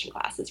nutrition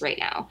classes right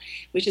now,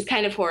 which is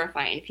kind of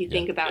horrifying if you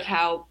think about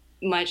how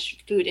much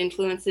food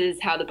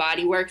influences how the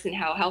body works and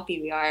how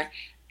healthy we are.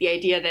 The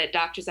idea that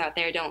doctors out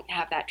there don't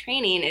have that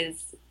training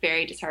is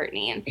very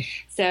disheartening.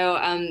 So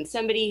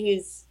somebody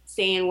who's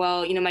saying,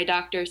 well, my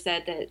doctor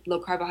said that low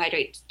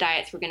carbohydrate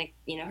diets were going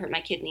to, hurt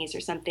my kidneys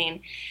or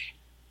something.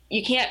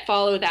 You can't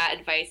follow that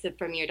advice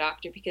from your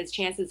doctor, because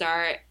chances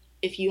are,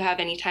 if you have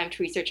any time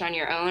to research on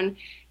your own,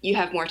 you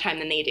have more time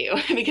than they do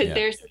because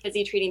they're so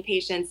busy treating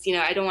patients.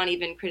 I don't want to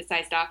even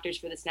criticize doctors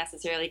for this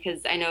necessarily, because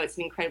I know it's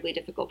an incredibly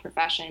difficult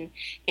profession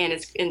and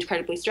it's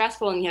incredibly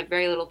stressful, and you have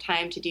very little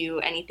time to do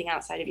anything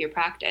outside of your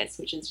practice,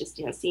 which is just,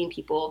 seeing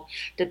people,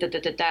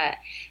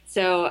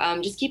 So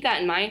just keep that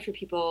in mind for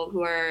people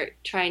who are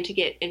trying to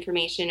get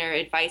information or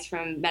advice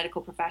from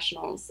medical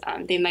professionals.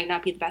 They might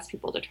not be the best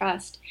people to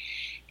trust.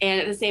 And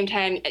at the same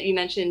time, you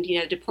mentioned,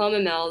 diploma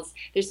mills.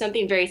 There's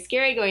something very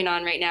scary going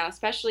on right now,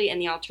 especially in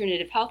the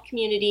alternative health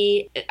community.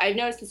 I've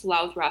noticed this a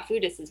lot with raw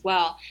foodists as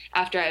well.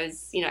 After I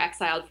was,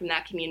 exiled from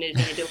that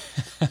community,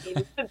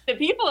 the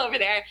people over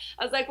there,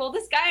 I was like, well,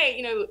 this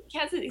guy,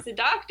 he's a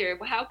doctor.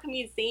 But how come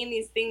he's saying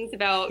these things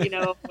about,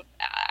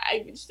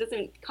 it just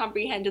doesn't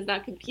comprehend, does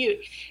not compute.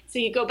 So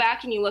you go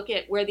back and you look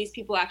at where these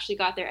people actually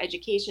got their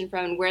education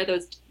from and where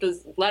those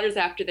letters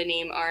after the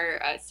name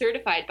are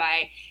certified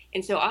by.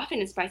 And so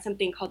often it's by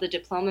something called a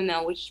diploma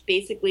mill, which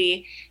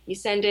basically you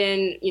send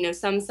in,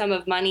 some sum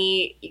of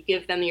money, you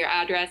give them your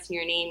address and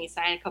your name, you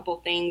sign a couple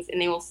things, and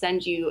they will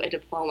send you a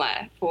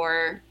diploma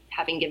for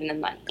having given them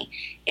money.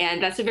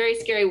 And that's a very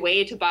scary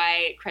way to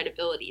buy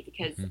credibility,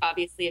 because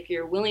obviously if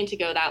you're willing to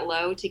go that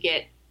low to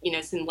get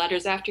some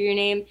letters after your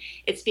name,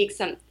 it speaks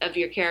some of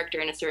your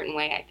character in a certain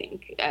way, I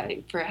think,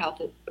 for a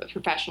health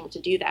professional to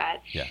do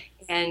that. Yeah.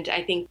 And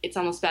I think it's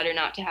almost better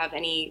not to have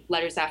any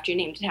letters after your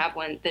name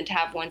than to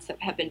have ones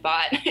that have been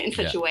bought in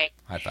such a way.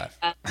 High five.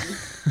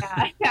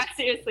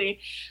 Seriously.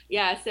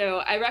 Yeah. So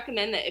I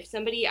recommend that if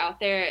somebody out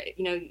there,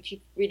 if you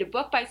read a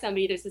book by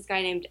somebody, there's this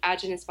guy named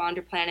Agenus von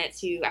der Planitz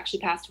who actually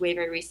passed away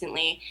very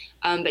recently.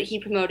 But he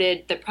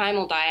promoted the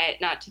primal diet,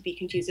 not to be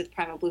confused with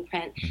Primal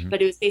Blueprint, but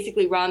it was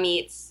basically raw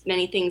meats,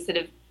 many things that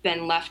have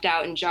been left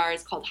out in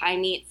jars called high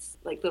meats,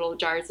 like little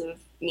jars of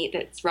meat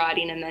that's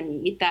rotting, and then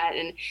you eat that.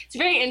 And it's a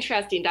very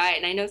interesting diet.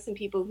 And I know some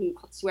people who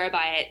swear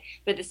by it,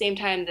 but at the same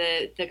time,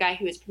 the guy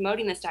who was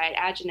promoting this diet,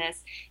 Agenus,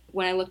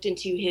 when I looked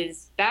into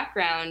his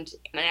background,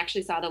 and I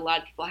actually saw that a lot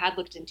of people had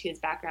looked into his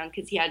background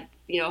because he had,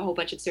 a whole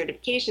bunch of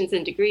certifications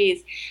and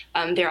degrees.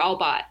 They're all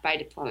bought by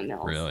diploma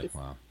mills. Really?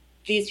 Wow.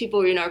 These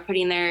people, are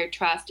putting their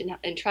trust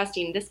and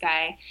trusting this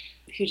guy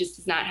who just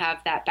does not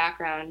have that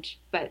background,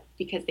 but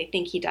because they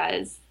think he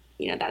does,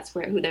 that's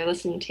who they're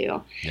listening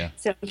to. Yeah.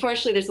 So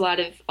unfortunately, there's a lot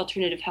of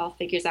alternative health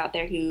figures out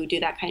there who do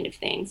that kind of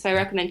thing. So I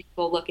recommend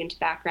people look into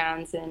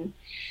backgrounds and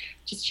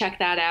just check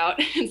that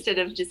out instead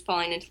of just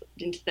falling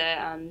into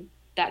the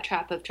that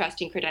trap of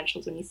trusting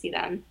credentials when you see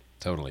them.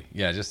 Totally.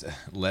 Yeah, just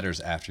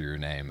letters after your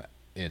name.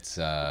 It's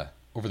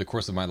over the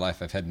course of my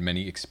life, I've had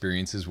many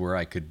experiences where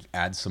I could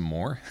add some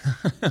more.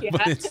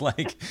 But it's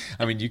like,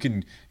 you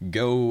can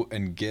go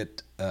and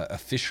get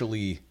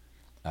officially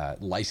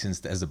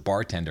licensed as a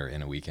bartender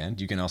in a weekend.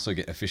 You can also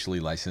get officially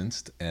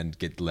licensed and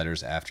get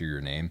letters after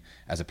your name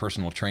as a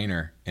personal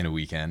trainer in a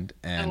weekend,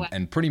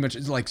 and pretty much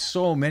it's like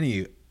so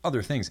many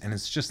other things. And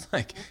it's just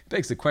like, it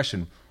begs the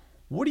question,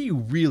 what are you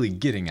really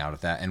getting out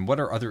of that? And what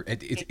are other,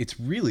 it's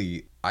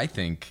really, I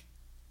think,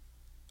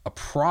 a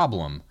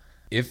problem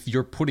if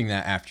you're putting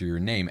that after your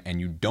name and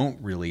you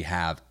don't really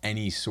have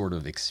any sort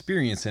of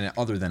experience in it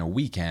other than a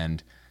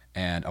weekend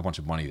and a bunch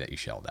of money that you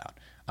shelled out.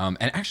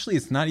 And actually,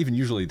 it's not even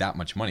usually that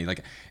much money.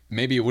 Like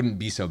maybe it wouldn't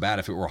be so bad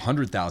if it were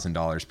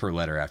 $100,000 per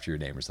letter after your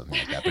name or something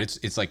like that. But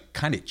it's like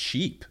kind of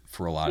cheap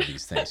for a lot of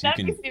these things. That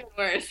makes it even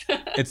worse.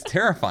 It's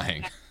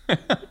terrifying.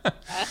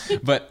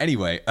 But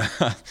anyway,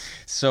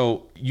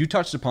 so you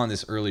touched upon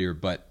this earlier,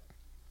 but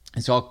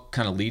it's all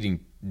kind of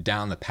leading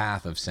down the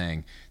path of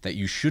saying that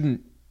you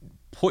shouldn't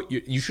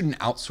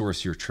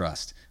outsource your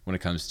trust when it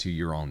comes to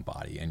your own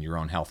body and your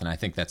own health. And I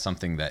think that's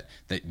something that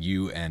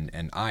you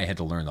and I had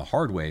to learn the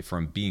hard way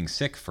from being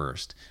sick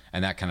first.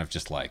 And that kind of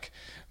just like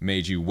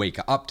made you wake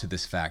up to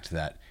this fact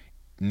that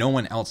no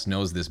one else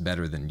knows this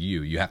better than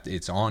you.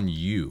 It's on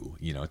you,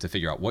 to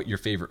figure out what your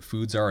favorite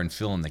foods are and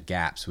fill in the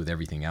gaps with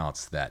everything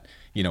else that,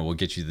 will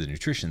get you the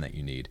nutrition that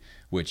you need,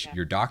 which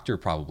your doctor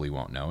probably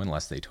won't know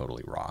unless they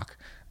totally rock.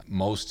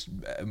 Most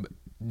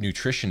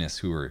nutritionists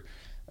who are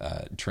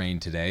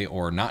trained today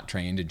or not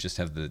trained and just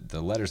have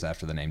the letters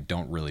after the name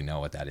don't really know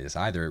what that is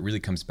either. It really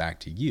comes back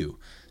to you.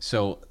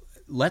 So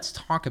let's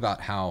talk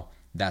about how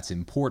that's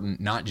important,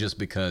 not just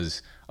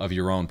because of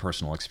your own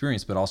personal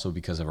experience, but also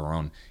because of our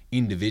own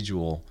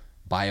individual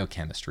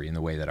biochemistry and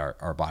the way that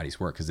our bodies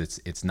work, because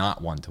it's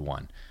not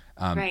one-to-one.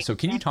 Right. So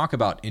can you talk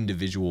about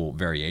individual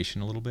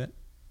variation a little bit?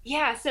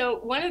 Yeah, so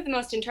one of the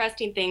most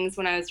interesting things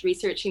when I was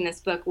researching this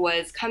book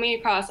was coming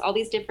across all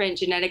these different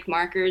genetic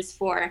markers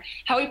for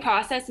how we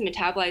process and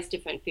metabolize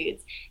different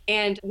foods.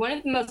 And one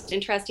of the most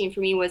interesting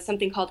for me was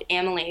something called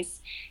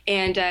amylase.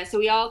 And so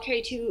we all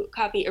carry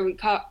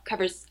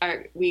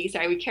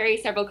we carry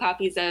several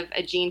copies of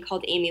a gene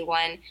called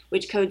AMY1,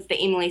 which codes the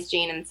amylase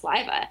gene in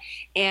saliva.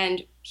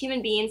 And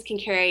human beings can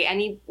carry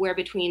anywhere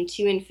between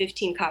 2 and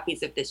 15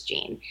 copies of this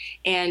gene.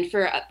 And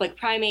for like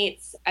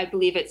primates, I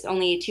believe it's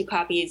only 2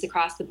 copies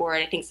across the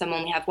board. I think some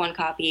only have 1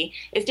 copy.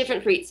 It's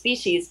different for each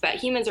species, but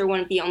humans are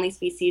one of the only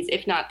species,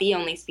 if not the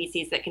only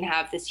species, that can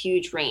have this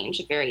huge range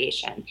of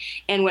variation.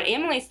 And what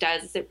amylase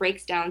does is it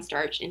breaks down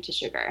starch into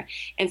sugar.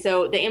 And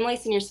so the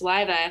amylase in your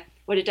saliva,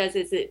 what it does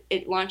is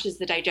it launches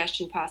the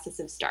digestion process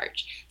of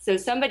starch. So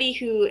somebody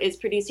who is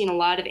producing a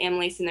lot of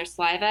amylase in their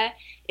saliva,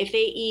 if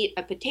they eat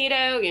a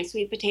potato,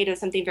 sweet potato,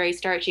 something very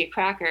starchy, a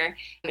cracker,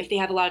 if they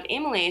have a lot of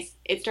amylase,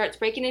 it starts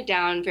breaking it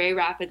down very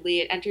rapidly.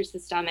 It enters the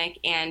stomach,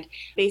 and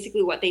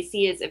basically what they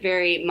see is a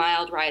very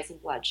mild rise in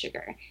blood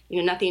sugar.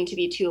 Nothing to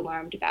be too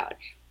alarmed about.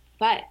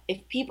 But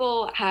if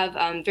people have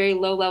very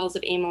low levels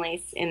of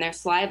amylase in their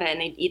saliva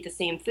and they eat the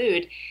same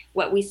food,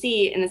 what we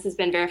see, and this has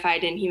been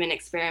verified in human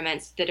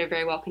experiments that are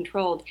very well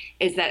controlled,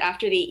 is that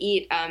after they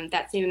eat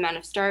that same amount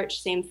of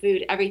starch, same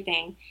food,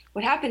 everything,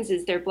 what happens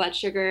is their blood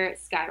sugar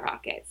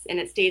skyrockets and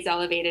it stays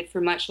elevated for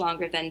much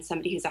longer than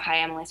somebody who's a high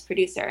amylase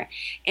producer.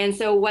 And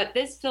so what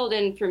this filled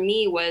in for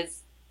me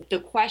was the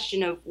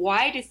question of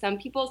why do some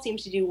people seem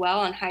to do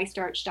well on high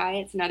starch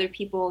diets and other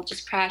people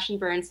just crash and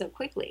burn so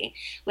quickly?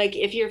 Like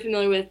if you're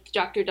familiar with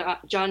Dr.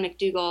 John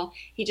McDougall,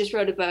 he just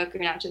wrote a book, or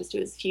not just,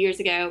 it was a few years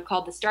ago,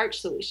 called The Starch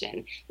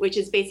Solution, which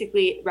is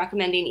basically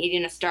recommending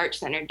eating a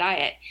starch-centered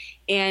diet.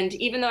 And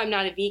even though I'm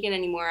not a vegan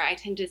anymore, I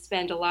tend to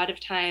spend a lot of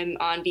time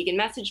on vegan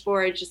message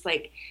boards, just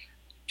like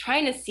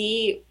trying to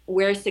see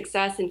where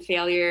success and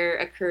failure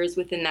occurs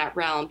within that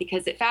realm,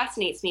 because it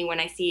fascinates me when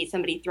I see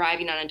somebody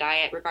thriving on a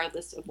diet,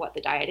 regardless of what the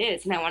diet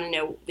is. And I want to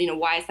know,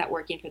 why is that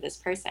working for this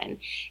person?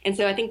 And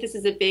so I think this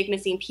is a big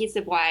missing piece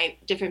of why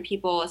different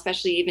people,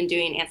 especially even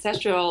doing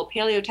ancestral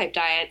paleo type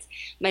diets,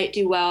 might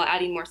do well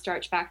adding more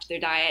starch back to their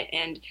diet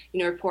and,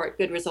 report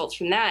good results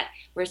from that,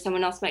 where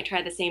someone else might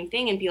try the same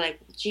thing and be like,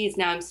 geez,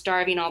 now I'm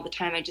starving all the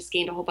time. I just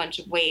gained a whole bunch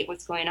of weight.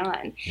 What's going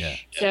on? Yeah.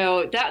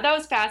 So that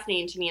was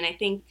fascinating to me. And I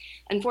think,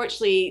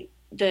 unfortunately,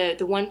 the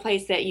one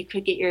place that you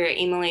could get your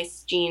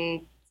amylase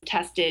gene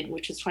tested,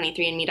 which was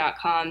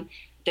 23andme.com,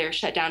 they're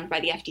shut down by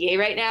the FDA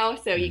right now,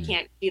 so you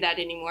can't do that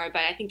anymore.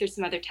 But I think there's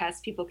some other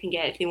tests people can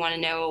get if they want to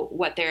know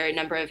what their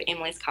number of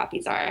amylase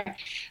copies are.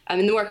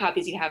 And the more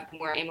copies you have, the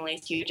more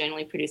amylase you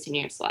generally produce in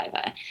your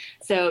saliva.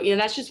 So,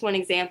 that's just one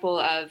example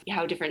of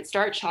how different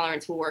starch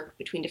tolerance will work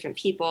between different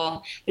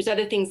people. There's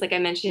other things, like I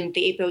mentioned,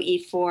 the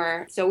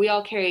ApoE4. So we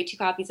all carry 2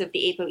 copies of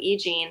the ApoE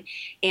gene,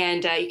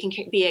 and you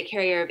can be a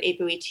carrier of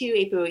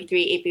ApoE2,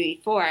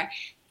 ApoE3, ApoE4.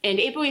 And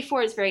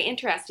ApoE4 is very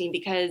interesting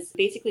because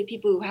basically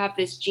people who have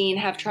this gene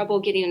have trouble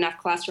getting enough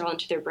cholesterol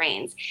into their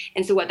brains.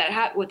 And so what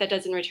that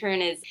does in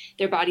return is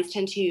their bodies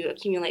tend to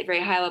accumulate very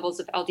high levels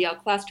of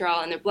LDL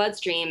cholesterol in their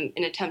bloodstream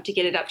in an attempt to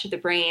get it up to the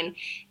brain.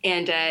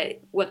 And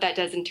what that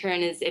does in turn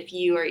is, if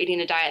you are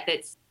eating a diet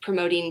that's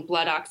promoting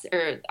blood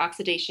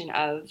oxidation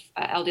of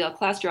LDL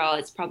cholesterol,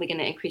 it's probably going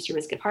to increase your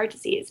risk of heart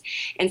disease.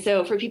 And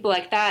so for people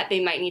like that,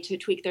 they might need to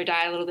tweak their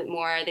diet a little bit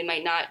more. They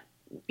might not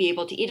be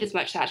able to eat as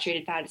much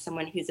saturated fat as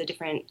someone who's a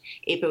different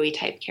ApoE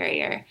type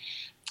carrier.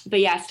 But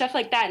yeah, stuff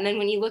like that. And then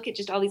when you look at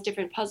just all these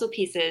different puzzle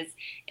pieces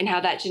and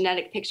how that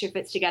genetic picture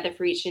fits together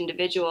for each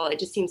individual, it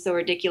just seems so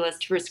ridiculous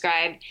to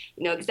prescribe,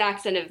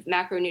 exact set of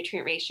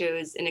macronutrient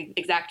ratios and an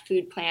exact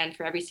food plan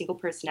for every single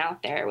person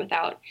out there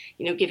without,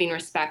 giving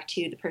respect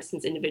to the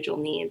person's individual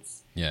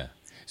needs. Yeah.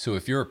 So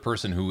if you're a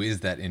person who is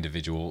that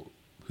individual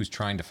who's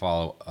trying to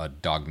follow a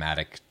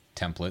dogmatic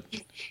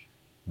template,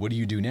 what do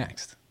you do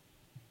next?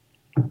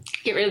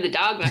 Get rid of the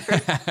dogma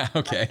first.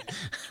 Okay.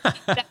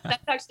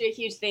 That's actually a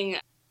huge thing.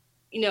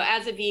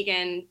 As a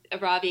vegan, a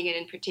raw vegan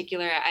in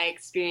particular, I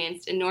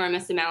experienced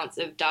enormous amounts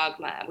of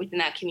dogma within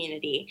that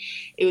community.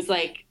 It was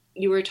like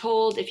you were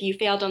told if you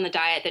failed on the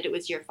diet that it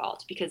was your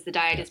fault because the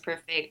diet is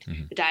perfect.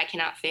 Mm-hmm. The diet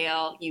cannot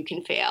fail. You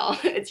can fail.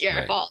 It's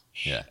your fault.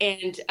 Yeah.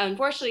 And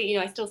unfortunately,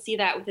 I still see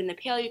that within the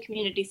paleo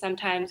community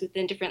sometimes,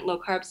 within different low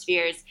carb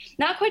spheres.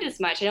 Not quite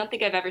as much. I don't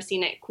think I've ever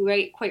seen it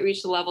quite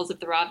reach the levels of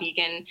the raw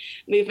vegan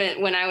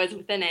movement when I was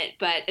within it.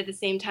 But at the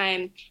same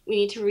time, we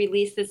need to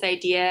release this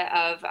idea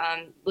of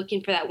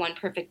looking for that one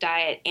perfect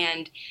diet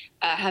and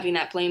having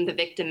that blame the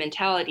victim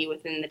mentality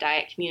within the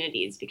diet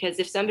communities. Because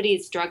if somebody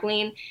is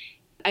struggling,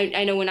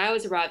 I know when I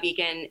was a raw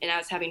vegan and I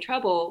was having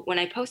trouble, when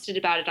I posted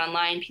about it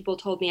online, people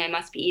told me I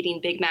must be eating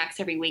Big Macs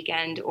every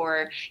weekend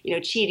or,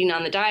 cheating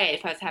on the diet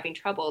if I was having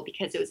trouble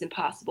because it was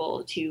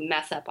impossible to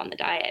mess up on the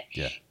diet.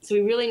 Yeah. So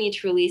we really need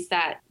to release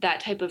that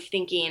type of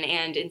thinking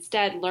and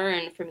instead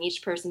learn from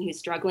each person who's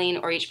struggling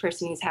or each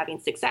person who's having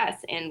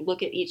success and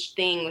look at each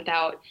thing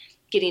without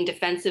getting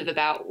defensive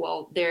about,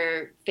 well,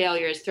 their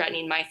failure is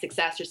threatening my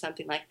success or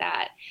something like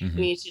that. Mm-hmm.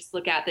 We need to just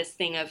look at this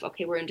thing of,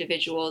 okay, we're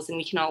individuals and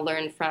we can all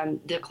learn from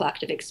the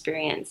collective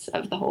experience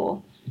of the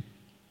whole.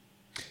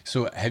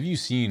 So have you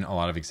seen a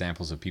lot of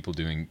examples of people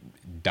doing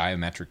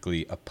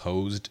diametrically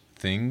opposed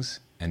things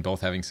and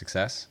both having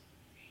success?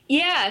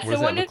 Yeah. What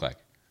does that look like?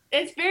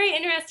 It's very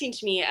interesting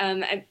to me.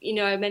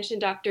 I mentioned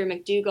Dr.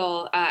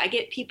 McDougall. I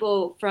get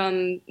people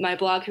from my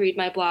blog who read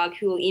my blog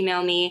who will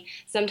email me.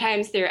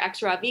 Sometimes they're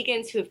ex-raw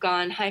vegans who have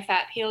gone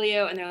high-fat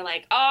paleo, and they're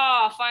like,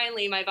 oh,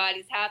 finally, my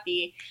body's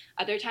happy.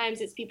 Other times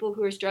it's people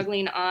who are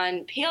struggling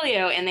on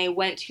paleo, and they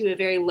went to a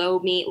very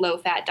low-meat,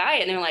 low-fat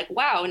diet, and they're like,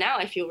 wow, now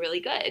I feel really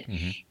good.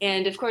 Mm-hmm.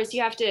 And, of course,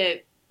 you have to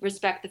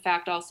respect the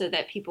fact also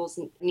that people's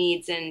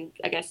needs and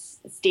I guess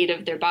state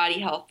of their body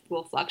health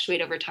will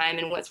fluctuate over time,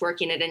 and what's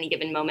working at any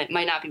given moment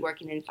might not be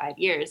working in 5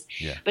 years.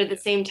 Yeah. But at the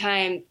same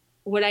time,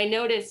 what I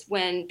notice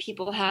when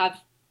people have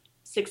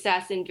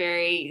success in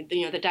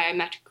the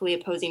diametrically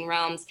opposing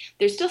realms,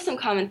 there's still some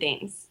common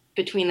things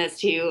between those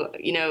two,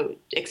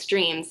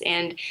 extremes.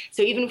 And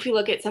so even if we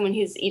look at someone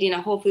who's eating a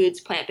whole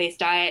foods plant-based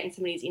diet and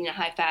somebody who's eating a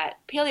high-fat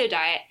paleo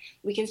diet,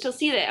 we can still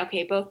see that,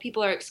 okay, both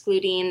people are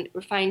excluding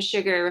refined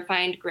sugar,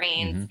 refined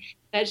grains,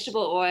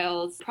 vegetable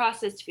oils,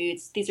 processed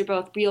foods. These are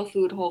both real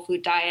food, whole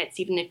food diets,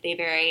 even if they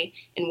vary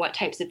in what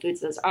types of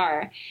foods those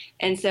are.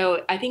 And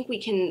so I think we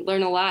can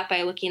learn a lot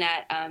by looking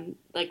at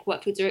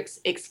what foods are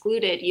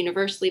excluded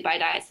universally by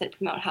diets that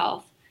promote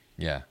health.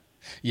 Yeah.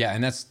 Yeah.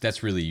 And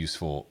that's really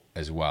useful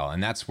as well.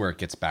 And that's where it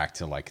gets back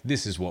to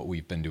this is what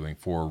we've been doing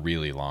for a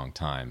really long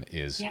time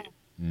is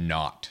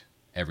not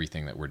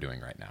everything that we're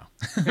doing right now.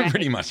 Right.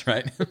 Pretty much,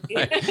 right?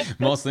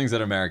 Most things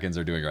that Americans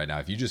are doing right now,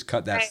 if you just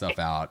cut that stuff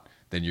out,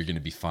 then you're going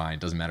to be fine.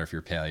 Doesn't matter if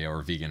you're paleo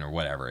or vegan or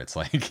whatever. It's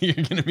like you're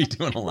going to be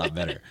doing a lot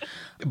better.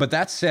 But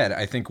that said,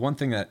 I think one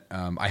thing that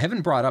I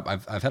haven't brought up,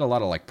 I've had a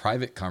lot of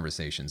private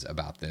conversations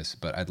about this,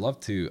 but I'd love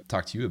to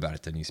talk to you about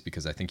it, Denise,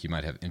 because I think you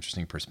might have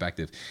interesting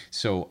perspective.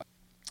 So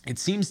it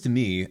seems to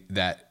me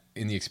that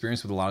in the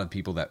experience with a lot of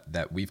people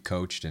that we've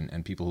coached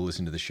and people who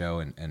listen to the show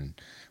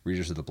and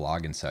readers of the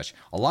blog and such,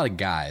 a lot of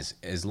guys,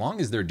 as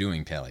long as they're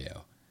doing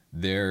paleo,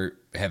 they're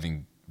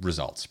having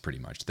results pretty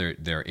much.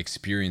 They're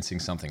experiencing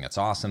something that's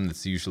awesome.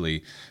 That's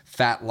usually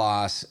fat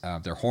loss.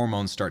 Their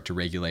hormones start to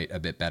regulate a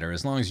bit better.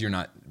 As long as you're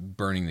not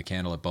burning the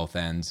candle at both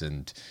ends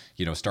and,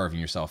 starving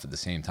yourself at the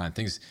same time,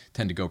 things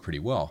tend to go pretty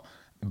well.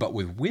 But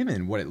with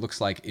women, what it looks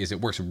like is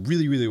it works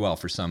really, really well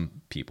for some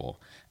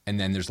people. And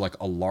then there's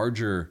a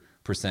larger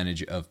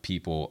percentage of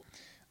people,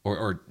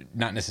 or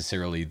not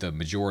necessarily the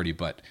majority,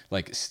 but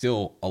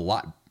still a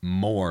lot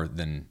more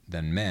than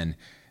men.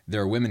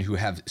 There are women who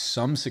have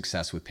some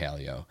success with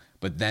paleo,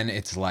 but then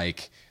it's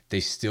they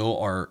still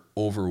are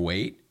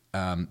overweight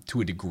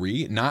to a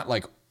degree, not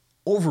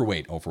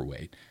overweight,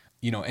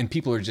 and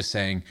people are just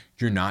saying,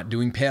 you're not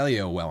doing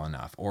paleo well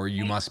enough, or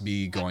you must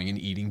be going and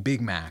eating Big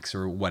Macs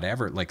or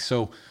whatever.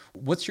 So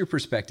what's your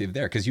perspective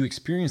there? Because you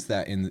experienced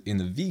that in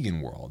the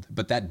vegan world,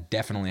 but that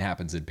definitely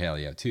happens in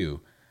paleo too.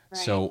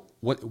 Right. So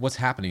what's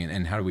happening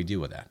and how do we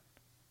deal with that?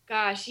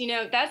 Gosh,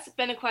 that's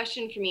been a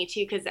question for me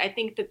too, because I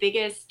think the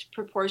biggest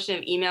proportion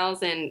of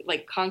emails and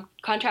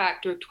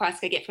contract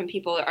requests I get from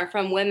people are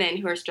from women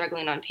who are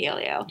struggling on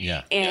paleo.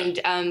 Yeah. And,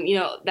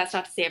 that's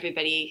not to say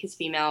everybody who's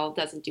female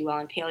doesn't do well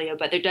on paleo,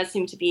 but there does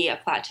seem to be a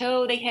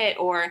plateau they hit,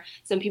 or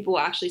some people will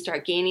actually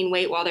start gaining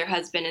weight while their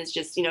husband is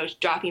just,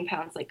 dropping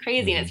pounds like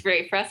crazy. And it's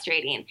very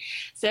frustrating.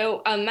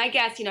 So my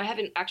guess, I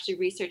haven't actually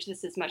researched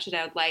this as much as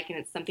I would like, and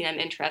it's something I'm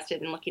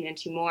interested in looking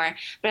into more,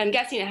 but I'm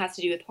guessing it has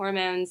to do with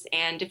hormones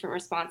and different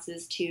responses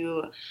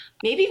to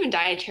maybe even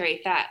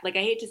dietary fat. I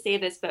hate to say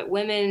this, but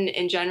women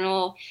in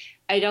general,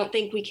 I don't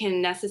think we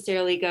can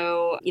necessarily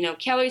go,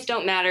 calories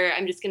don't matter.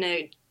 I'm just going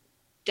to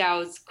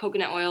douse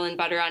coconut oil and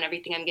butter on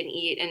everything I'm going to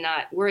eat and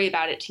not worry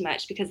about it too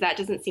much, because that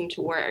doesn't seem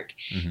to work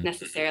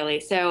necessarily.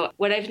 So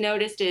what I've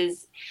noticed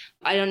is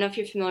I don't know if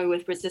you're familiar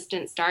with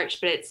resistant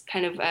starch, but it's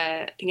kind of,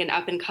 I think, an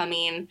up and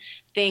coming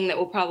thing that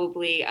will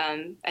probably,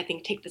 I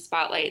think, take the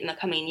spotlight in the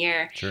coming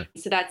year. Sure.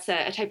 So that's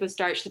a type of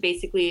starch that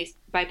basically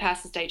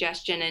bypasses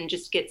digestion and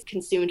just gets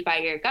consumed by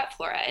your gut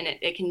flora, and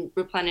it can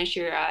replenish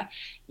your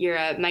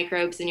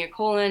microbes in your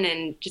colon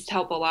and just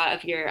help a lot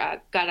of your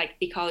gut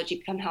ecology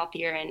become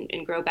healthier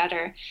and grow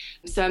better.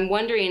 So I'm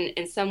wondering,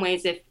 in some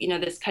ways, if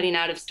this cutting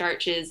out of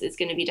starches is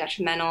going to be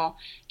detrimental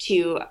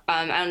to,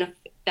 I don't know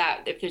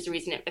if there's a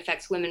reason it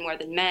affects women more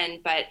than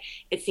men, but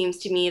it seems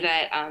to me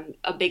that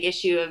a big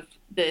issue of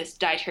this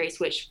dietary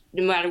switch,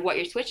 no matter what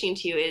you're switching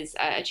to, is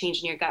a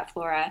change in your gut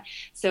flora.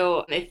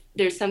 So if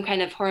there's some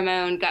kind of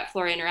hormone gut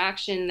flora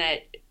interaction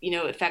that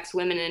affects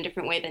women in a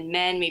different way than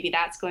men, maybe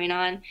that's going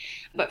on.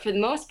 But for the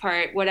most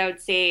part, what I would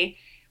say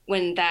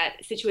when that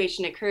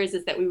situation occurs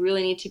is that we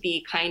really need to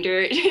be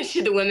kinder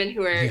to the women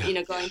who are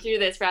going through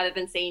this, rather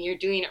than saying you're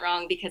doing it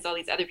wrong because all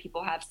these other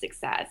people have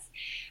success.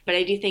 But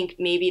I do think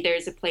maybe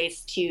there's a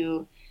place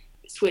to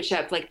switch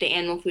up like the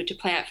animal food to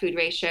plant food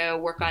ratio,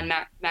 work on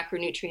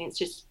macronutrients,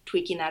 just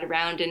tweaking that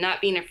around, and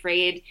not being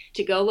afraid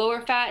to go lower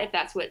fat if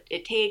that's what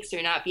it takes,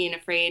 or not being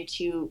afraid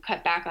to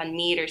cut back on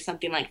meat or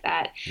something like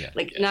that.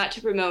 Not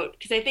to promote,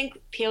 because I think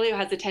paleo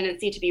has a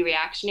tendency to be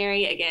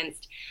reactionary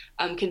against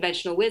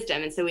conventional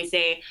wisdom. And so we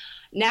say,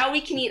 now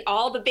we can eat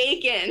all the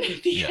bacon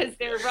because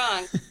they're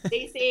wrong.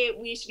 They say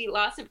we should eat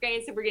lots of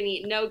grains, so we're going to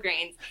eat no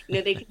grains.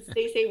 They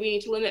say we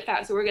need to limit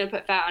fat, so we're going to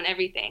put fat on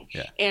everything.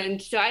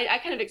 And so I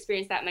kind of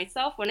experienced that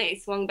myself when I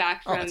swung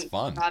back from. Oh, it's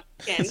fun.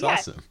 It's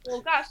awesome.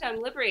 Well, gosh, I'm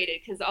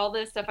liberated because all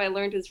the stuff I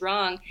learned was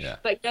wrong.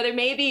 But there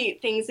may be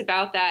things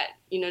about that.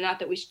 Not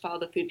that we should follow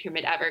the food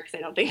pyramid ever, because I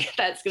don't think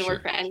that's going to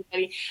work for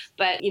anybody.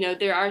 But,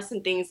 there are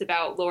some things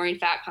about lowering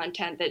fat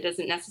content that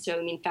doesn't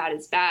necessarily mean fat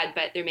is bad,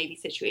 but there may be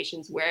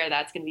situations where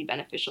that's going to be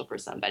beneficial for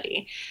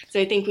somebody.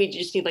 So I think we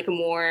just need like a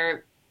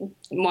more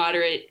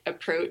moderate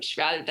approach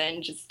rather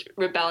than just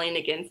rebelling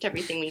against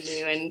everything we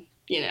knew and,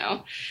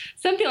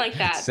 something like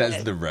that.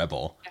 Says the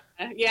rebel.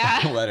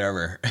 Yeah.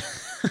 Whatever.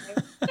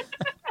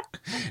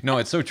 No,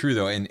 it's so true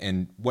though,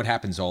 and what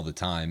happens all the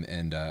time,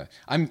 and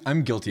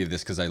I'm guilty of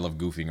this because I love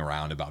goofing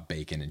around about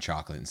bacon and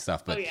chocolate and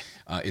stuff. But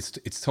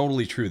it's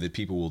totally true that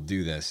people will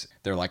do this.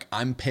 They're like,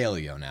 I'm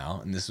paleo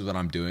now, and this is what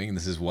I'm doing, and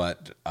this is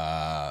what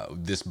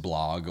this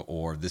blog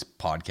or this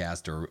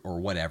podcast or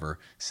whatever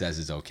says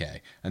is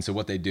okay. And so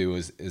what they do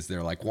is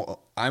they're like,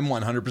 well, I'm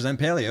 100%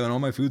 paleo, and all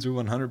my foods are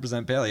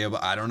 100% paleo,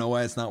 but I don't know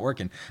why it's not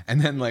working.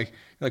 And then like,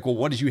 well,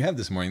 what did you have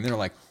this morning? And they're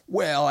like,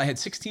 well, I had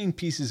 16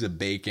 pieces of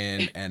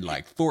bacon and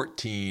like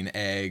 14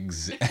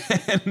 eggs.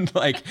 And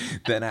like,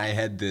 then I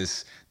had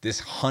this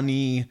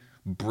honey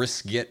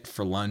brisket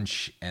for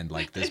lunch and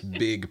like this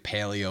big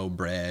paleo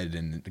bread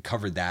and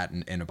covered that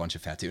in a bunch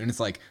of fat too. And it's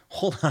like,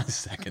 hold on a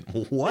second,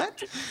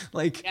 what?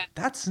 Like,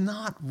 that's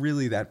not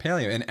really that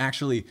paleo. And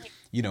actually,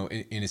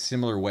 in a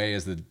similar way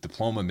as the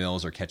diploma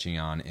mills are catching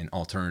on in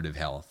alternative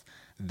health,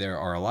 there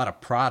are a lot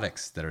of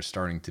products that are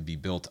starting to be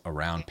built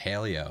around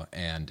paleo,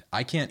 and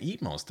I can't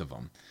eat most of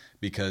them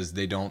because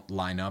they don't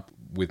line up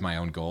with my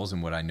own goals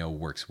and what I know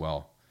works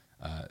well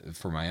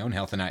for my own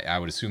health. And I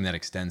would assume that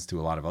extends to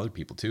a lot of other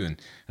people too.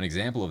 And an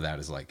example of that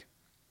is like,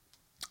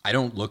 I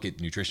don't look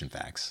at nutrition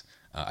facts.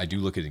 I do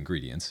look at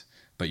ingredients,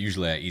 but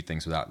usually I eat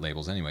things without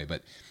labels anyway.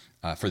 But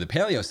for the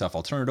paleo stuff,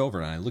 I'll turn it over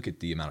and I look at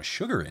the amount of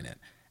sugar in it.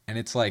 And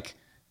it's like,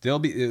 it'll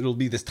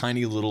be this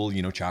tiny little,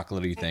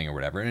 chocolatey thing or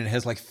whatever. And it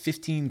has like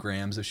 15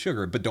 grams of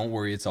sugar, but don't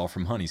worry, it's all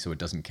from honey. So it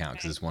doesn't count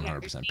because it's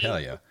 100%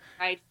 paleo.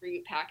 Dried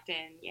fruit packed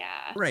in. Yeah.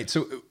 Right.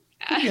 So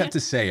what do you have to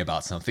say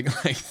about something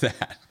like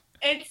that?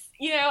 It's,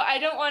 I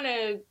don't want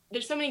to,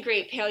 there's so many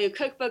great paleo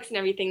cookbooks and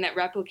everything that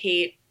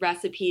replicate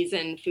recipes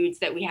and foods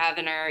that we have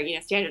in our,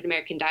 standard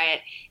American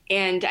diet.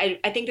 And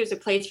I think there's a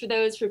place for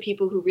those for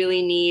people who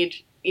really need,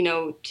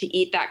 to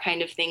eat that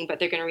kind of thing, but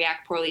they're going to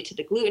react poorly to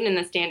the gluten in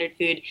the standard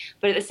food.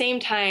 But at the same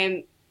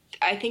time,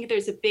 I think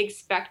there's a big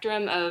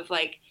spectrum of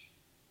like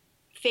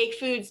fake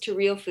foods to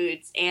real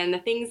foods. And the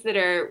things that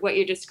are what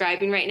you're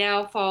describing right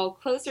now fall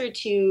closer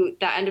to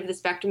the end of the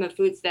spectrum of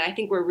foods that I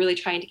think we're really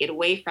trying to get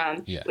away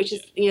from, which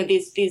is,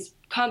 these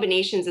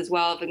combinations as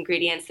well of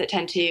ingredients that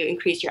tend to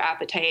increase your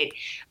appetite.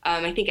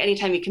 I think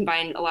anytime you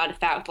combine a lot of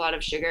fat with a lot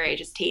of sugar, it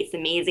just tastes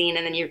amazing.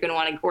 And then you're going to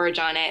want to gorge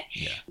on it.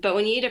 But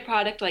when you eat a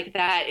product like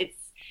that, it's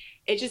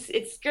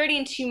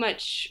skirting too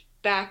much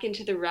back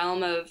into the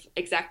realm of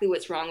exactly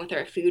what's wrong with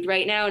our food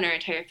right now and our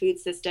entire food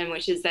system,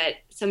 which is that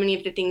so many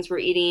of the things we're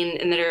eating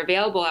and that are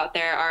available out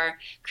there are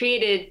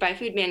created by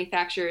food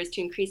manufacturers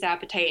to increase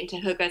appetite and to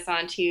hook us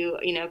onto,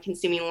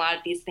 consuming a lot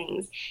of these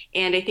things.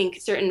 And I think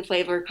certain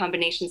flavor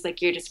combinations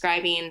like you're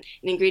describing and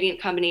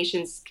ingredient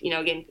combinations,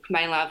 again,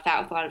 combine a lot of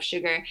fat with a lot of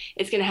sugar,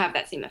 it's going to have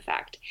that same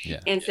effect.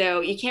 And so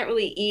you can't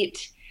really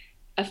eat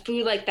a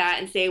food like that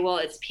and say, well,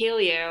 it's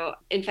paleo.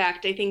 In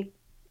fact, I think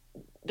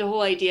the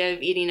whole idea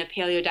of eating a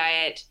paleo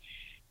diet,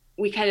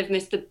 we kind of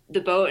missed the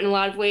boat in a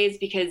lot of ways,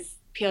 because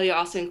paleo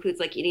also includes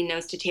like eating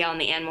nose to tail on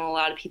the animal. A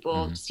lot of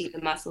people just eat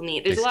the muscle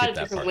meat. There's a lot of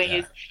different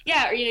ways.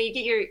 Or you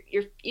get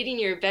you're eating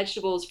your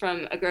vegetables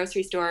from a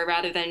grocery store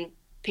rather than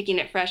picking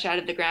it fresh out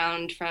of the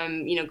ground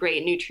from,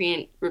 great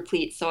nutrient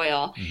replete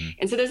soil. Hmm.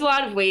 And so there's a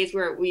lot of ways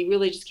where we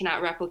really just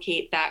cannot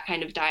replicate that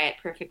kind of diet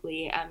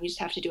perfectly. You just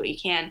have to do what you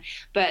can.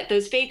 But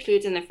those fake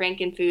foods and the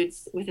Franken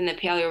foods within the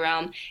paleo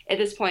realm, at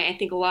this point, I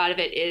think a lot of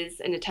it is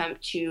an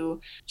attempt to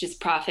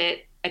just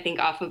profit, I think,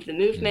 off of the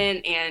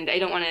movement. And I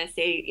don't want to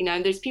say,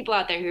 there's people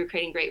out there who are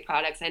creating great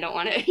products. I don't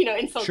want to,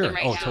 insult them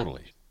right now.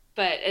 Totally.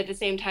 But at the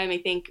same time, I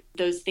think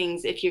those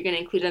things, if you're going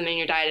to include them in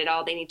your diet at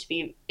all, they need to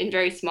be in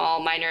very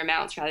small, minor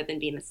amounts rather than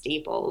being the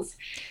staples.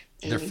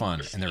 They're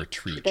fun and they're a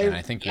treat. And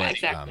I think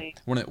exactly.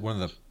 one of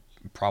the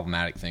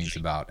problematic things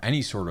about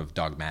any sort of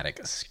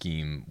dogmatic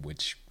scheme,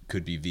 which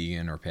could be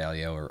vegan or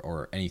paleo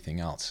or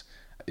anything else,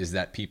 is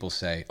that people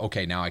say,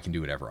 okay, now I can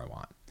do whatever I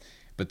want.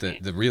 But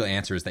the real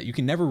answer is that you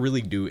can never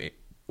really do it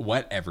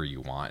whatever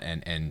you want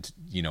and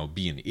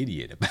be an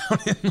idiot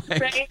about it.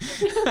 Right.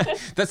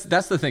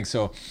 that's the thing.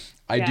 So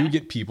I do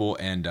get people,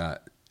 and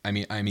I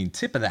mean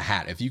tip of the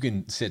hat if you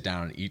can sit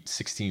down and eat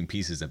 16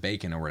 pieces of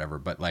bacon or whatever.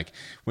 But like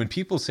when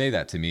people say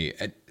that to me,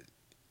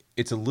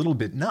 it's a little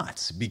bit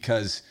nuts,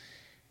 because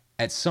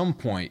at some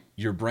point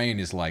your brain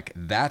is like,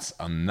 that's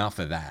enough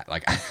of that.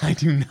 Like I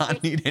do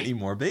not need any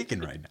more bacon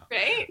right now.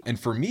 Right. And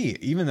for me,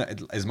 even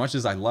as much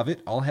as I love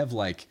it, I'll have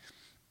like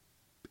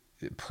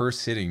per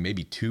sitting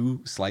maybe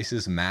 2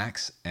 slices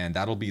max, and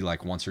that'll be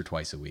like once or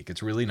twice a week.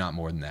 It's really not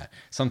more than that.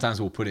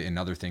 Sometimes we'll put it in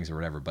other things or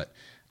whatever, but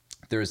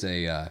there's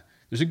a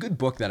good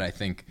book that I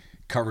think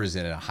covers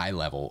it at a high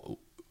level,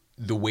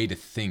 the way to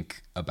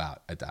think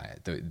about a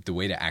diet, the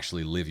way to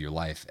actually live your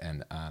life.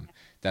 And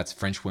that's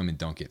French Women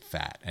Don't Get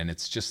Fat. And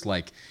it's just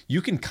like,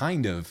 you can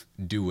kind of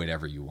do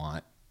whatever you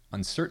want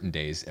on certain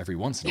days every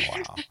once in a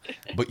while,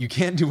 but you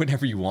can't do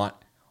whatever you want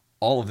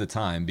all of the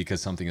time because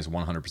something is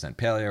 100%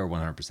 paleo or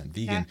 100%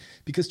 vegan,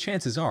 because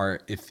chances are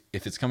if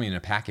it's coming in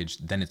a package,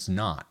 then it's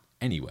not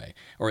anyway,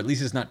 or at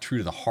least it's not true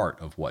to the heart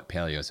of what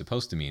paleo is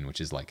supposed to mean, which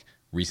is like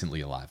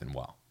recently alive and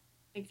well.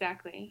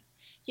 Exactly.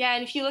 Yeah,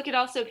 and if you look at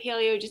also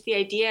paleo, just the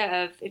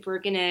idea of, if we're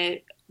going to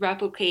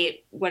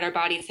replicate what our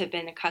bodies have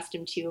been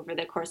accustomed to over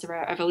the course of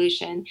our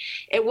evolution,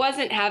 it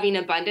wasn't having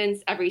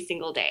abundance every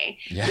single day.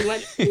 Yeah.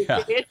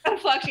 It's a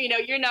fluctuation.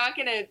 You're not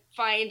going to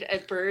find a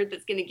bird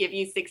that's going to give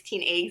you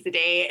 16 eggs a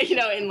day,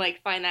 and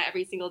like find that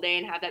every single day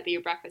and have that be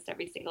your breakfast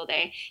every single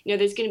day.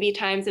 There's going to be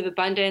times of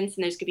abundance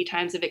and there's going to be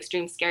times of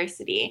extreme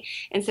scarcity.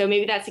 And so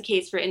maybe that's the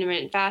case for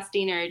intermittent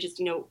fasting, or just,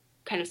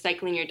 kind of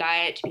cycling your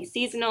diet to be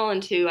seasonal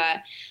and to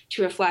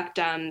reflect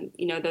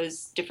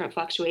those different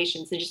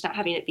fluctuations, and just not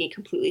having it be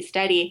completely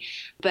steady.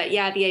 But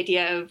yeah, the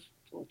idea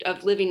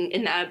of living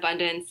in that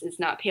abundance is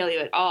not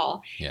paleo at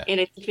all. Yeah. And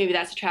I think maybe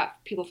that's a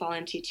trap people fall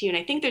into too. And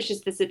I think there's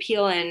just this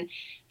appeal in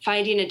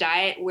finding a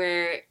diet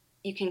where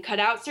you can cut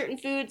out certain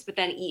foods, but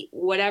then eat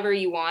whatever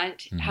you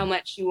want, how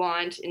much you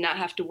want, and not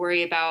have to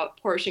worry about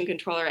portion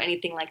control or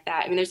anything like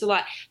that. I mean, there's a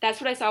lot.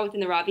 That's what I saw within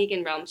the raw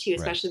vegan realm too,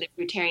 especially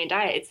the fruitarian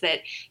diet. It's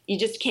that you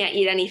just can't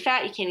eat any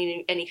fat, you can't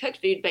eat any cooked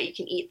food, but you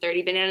can eat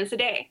 30 bananas a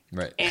day.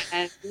 Right.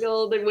 And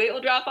the weight will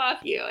drop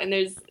off you. And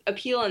there's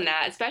appeal in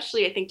that,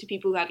 especially I think to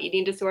people who have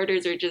eating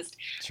disorders or just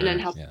an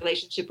unhealthy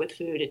relationship with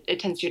food. It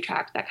tends to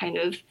attract that kind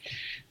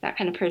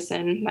of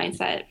person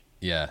mindset.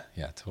 Yeah,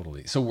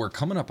 totally. So we're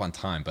coming up on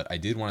time, but I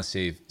did want to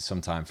save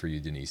some time for you,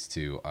 Denise,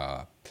 to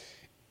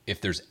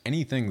if there's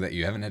anything that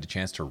you haven't had a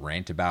chance to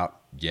rant about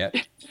yet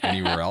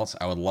anywhere else,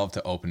 I would love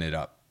to open it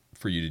up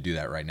for you to do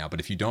that right now. But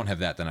if you don't have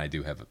that, then I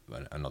do have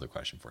another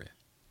question for you.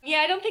 Yeah,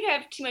 I don't think I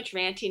have too much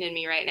ranting in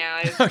me right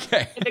now.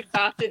 I've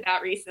exhausted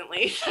that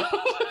recently.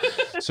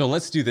 So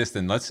let's do this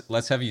then.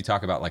 Let's have you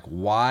talk about, like,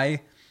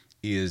 why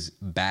is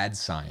bad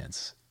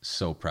science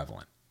so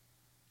prevalent?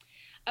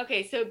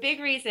 Okay, so a big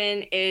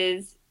reason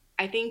is,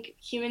 I think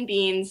human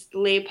beings, the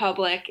lay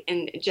public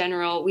in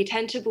general, we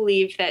tend to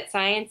believe that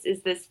science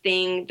is this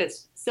thing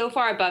that's so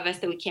far above us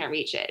that we can't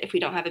reach it if we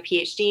don't have a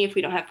PhD, if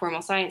we don't have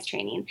formal science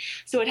training.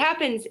 So what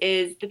happens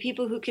is the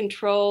people who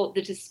control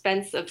the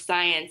dispense of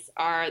science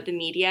are the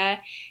media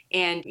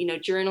and,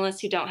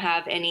 journalists who don't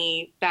have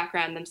any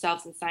background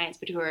themselves in science,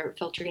 but who are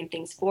filtering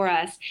things for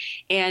us.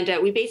 And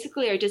we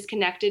basically are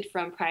disconnected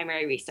from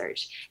primary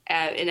research.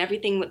 And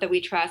everything that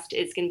we trust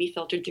is going to be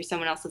filtered through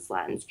someone else's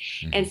lens.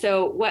 And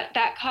so what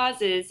that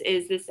causes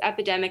is this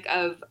epidemic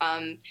of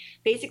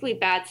basically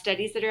bad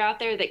studies that are out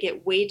there that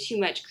get way too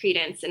much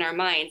credence in our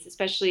minds,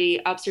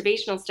 especially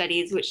observational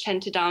studies, which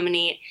tend to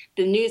dominate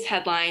the news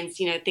headlines,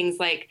 things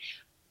like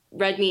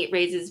red meat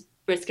raises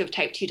risk of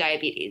type 2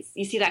 diabetes.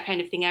 You see that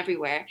kind of thing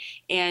everywhere.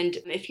 And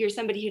if you're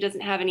somebody who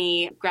doesn't have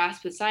any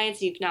grasp of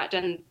science, you've not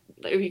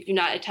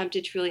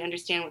attempted to really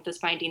understand what those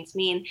findings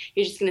mean,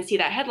 you're just going to see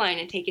that headline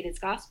and take it as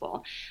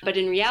gospel. But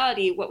in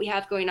reality, what we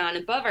have going on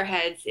above our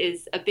heads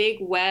is a big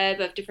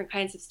web of different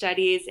kinds of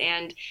studies,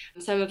 and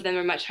some of them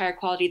are much higher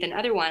quality than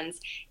other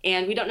ones.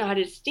 And we don't know how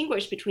to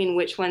distinguish between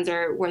which ones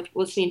are worth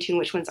listening to and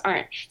which ones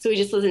aren't. So we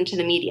just listen to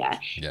the media.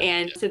 Yeah.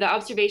 And so the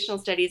observational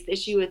studies, the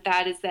issue with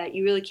that is that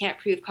you really can't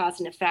prove cause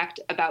and effect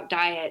about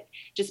diet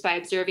just by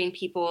observing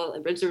people,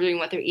 observing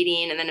what they're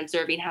eating, and then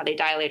observing how they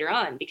die later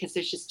on, because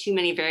there's just too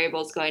many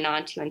variables going on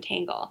on to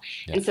untangle.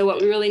 Yeah. And so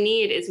what we really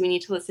need is we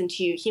need to listen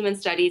to human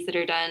studies that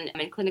are done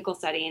in clinical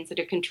settings that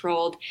are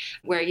controlled,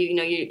 where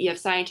you have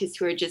scientists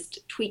who are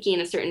just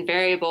tweaking a certain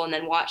variable and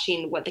then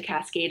watching what the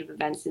cascade of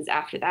events is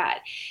after that.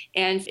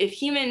 And if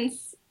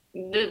humans,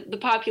 the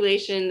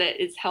population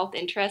that is health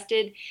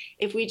interested,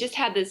 if we just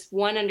had this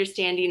one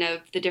understanding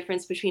of the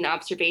difference between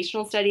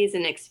observational studies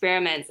and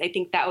experiments, I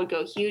think that would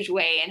go a huge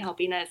way in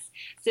helping us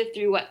sift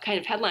through what kind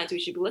of headlines we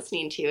should be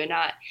listening to and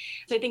not.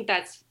 So I think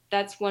that's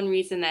one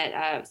reason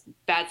that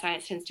bad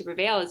science tends to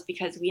prevail, is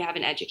because we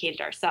haven't educated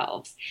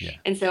ourselves. Yeah.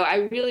 And so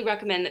I really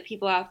recommend that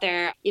people out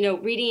there,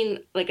 reading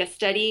like a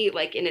study,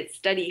 like in its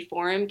study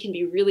form, can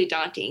be really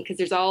daunting because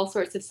there's all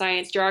sorts of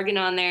science jargon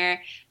on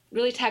there,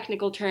 really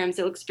technical terms.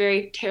 It looks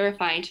very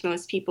terrifying to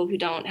most people who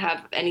don't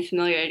have any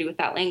familiarity with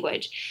that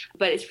language,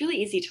 but it's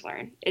really easy to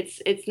learn.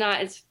 It's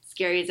not as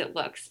scary as it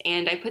looks.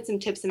 And I put some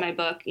tips in my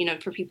book,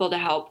 for people to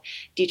help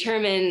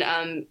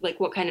determine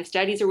like what kind of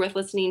studies are worth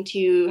listening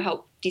to,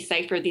 help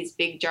decipher these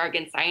big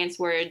jargon science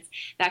words,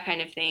 that kind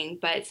of thing.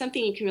 But it's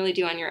something you can really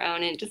do on your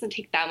own, and it doesn't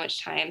take that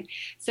much time.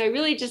 So I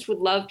really just would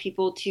love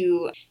people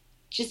to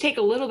just take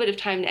a little bit of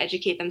time to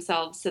educate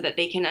themselves so that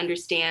they can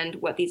understand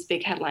what these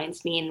big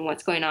headlines mean and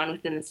what's going on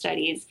within the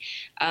studies.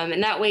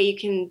 And that way you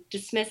can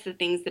dismiss the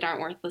things that aren't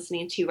worth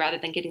listening to rather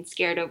than getting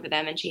scared over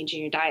them and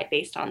changing your diet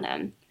based on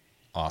them.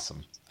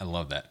 Awesome. I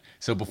love that.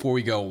 So before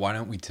we go, why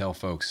don't we tell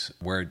folks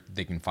where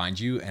they can find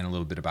you and a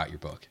little bit about your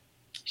book?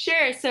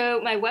 Sure.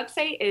 So my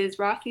website is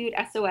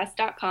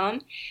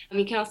rawfoodsos.com.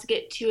 You can also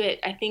get to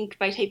it, I think,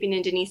 by typing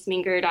in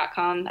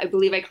deniseminger.com. I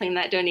believe I claim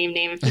that domain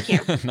name if you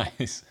can't.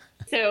 Nice.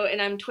 So,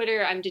 and I'm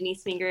Twitter, I'm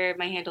Denise Minger.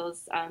 My handle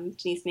is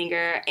Denise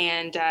Minger.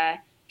 And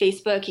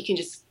Facebook, you can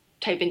just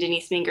type in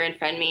Denise Minger and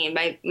friend me. And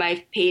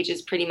my page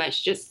is pretty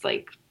much just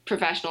like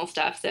professional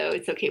stuff, so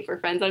it's okay for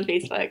friends on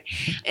Facebook.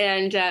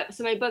 And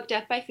so my book,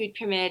 Death by Food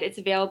Pyramid, it's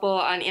available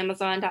on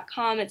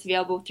Amazon.com. It's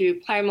available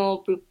through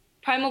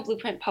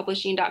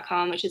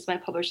primalblueprintpublishing.com, which is my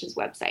publisher's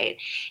website.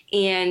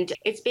 And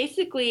it's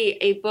basically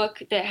a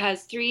book that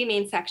has three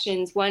main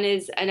sections. One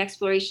is an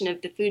exploration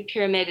of the food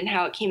pyramid and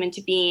how it came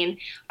into being.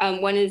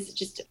 One is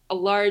just a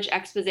large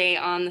expose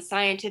on the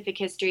scientific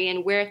history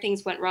and where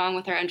things went wrong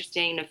with our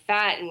understanding of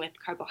fat and with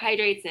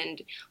carbohydrates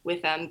and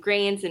with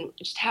grains, and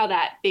just how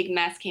that big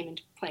mess came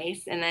into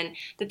place. And then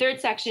the third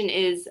section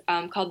is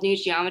called New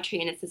Geometry,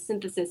 and it's a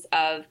synthesis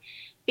of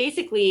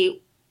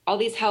basically all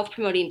these health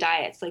promoting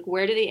diets. Like,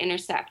 where do they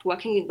intersect? What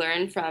can we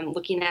learn from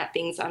looking at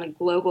things on a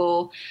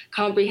global,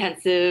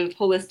 comprehensive,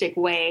 holistic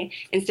way,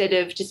 instead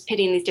of just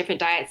pitting these different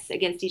diets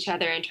against each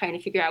other and trying to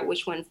figure out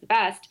which one's the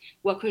best?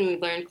 What can we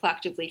learn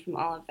collectively from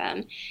all of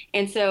them?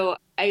 And so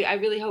I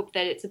really hope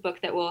that it's a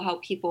book that will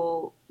help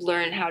people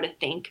learn how to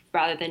think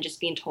rather than just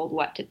being told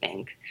what to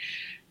think.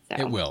 So,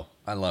 it will.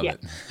 I love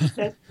it.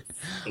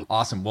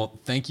 Awesome. Well,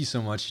 thank you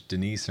so much,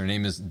 Denise. Her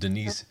name is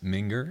Denise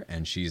Minger,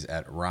 and she's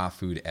at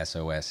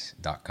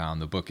rawfoodsos.com.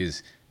 The book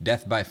is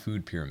Death by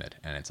Food Pyramid,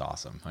 and it's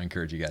awesome. I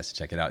encourage you guys to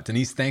check it out.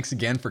 Denise, thanks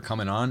again for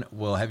coming on.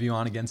 We'll have you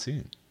on again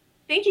soon.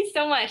 Thank you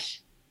so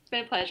much. It's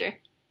been a pleasure.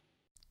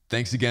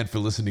 Thanks again for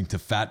listening to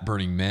Fat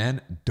Burning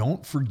Man.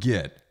 Don't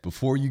forget,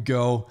 before you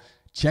go,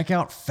 check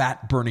out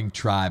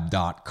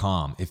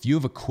fatburningtribe.com. If you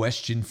have a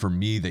question for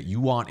me that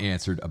you want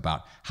answered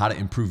about how to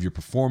improve your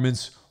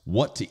performance,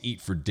 what to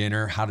eat for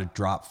dinner, how to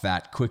drop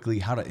fat quickly,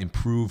 how to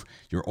improve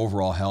your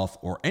overall health,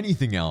 or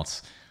anything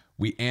else,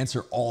 we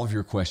answer all of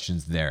your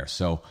questions there.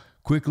 So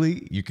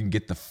quickly, you can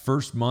get the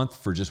first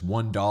month for just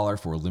 $1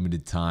 for a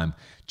limited time.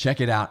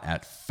 Check it out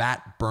at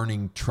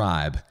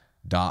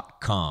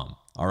fatburningtribe.com.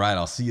 All right,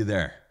 I'll see you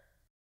there.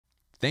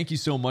 Thank you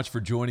so much for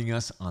joining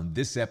us on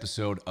this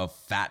episode of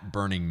Fat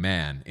Burning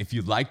Man. If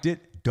you liked it,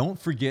 don't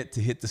forget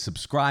to hit the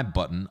subscribe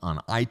button on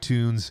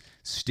iTunes,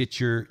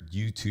 Stitcher,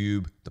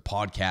 YouTube, the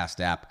podcast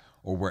app,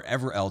 or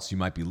wherever else you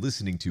might be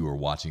listening to or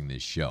watching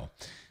this show.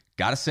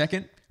 Got a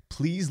second?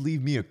 Please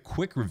leave me a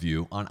quick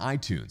review on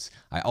iTunes.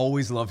 I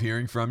always love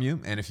hearing from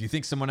you, and if you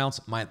think someone else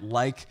might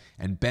like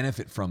and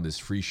benefit from this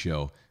free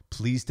show,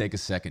 please take a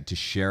second to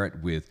share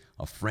it with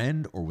a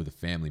friend or with a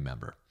family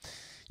member.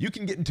 You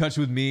can get in touch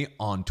with me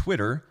on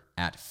Twitter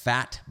at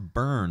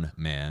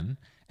FatBurnMan,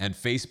 and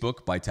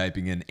Facebook by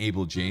typing in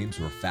Abel James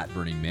or Fat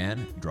Burning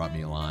Man. Drop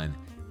me a line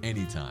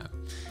anytime.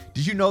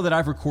 Did you know that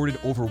I've recorded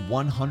over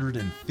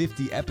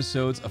 150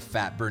 episodes of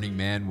Fat Burning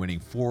Man, winning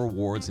 4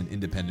 awards in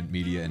independent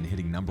media and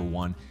hitting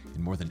 #1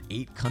 in more than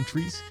 8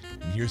 countries?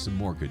 And here's some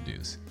more good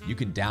news. You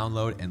can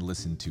download and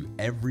listen to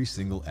every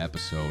single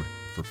episode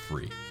for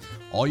free.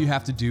 All you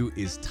have to do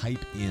is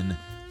type in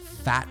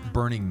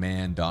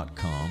fatburningman.com.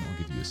 I'll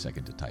give you a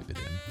second to type it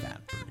in,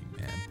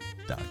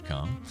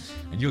 fatburningman.com.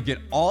 And you'll get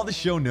all the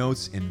show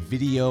notes in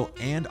video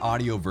and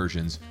audio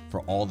versions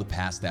for all the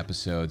past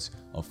episodes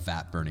of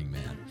Fat Burning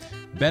Man.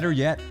 Better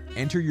yet,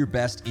 enter your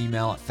best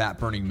email at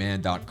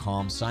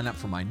fatburningman.com, sign up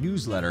for my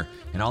newsletter,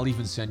 and I'll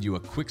even send you a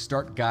quick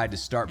start guide to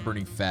start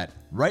burning fat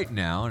right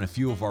now and a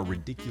few of our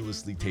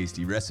ridiculously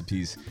tasty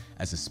recipes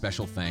as a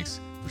special thanks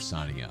for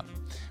signing up.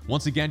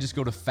 Once again, just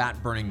go to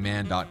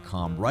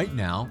fatburningman.com right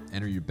now,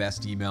 enter your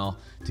best email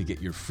to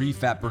get your free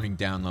fat burning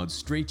download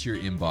straight to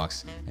your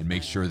inbox, and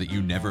make sure that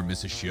you never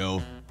miss a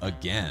show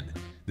again.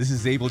 This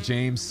is Abel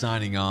James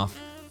signing off.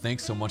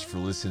 Thanks so much for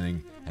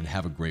listening, and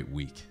have a great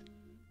week.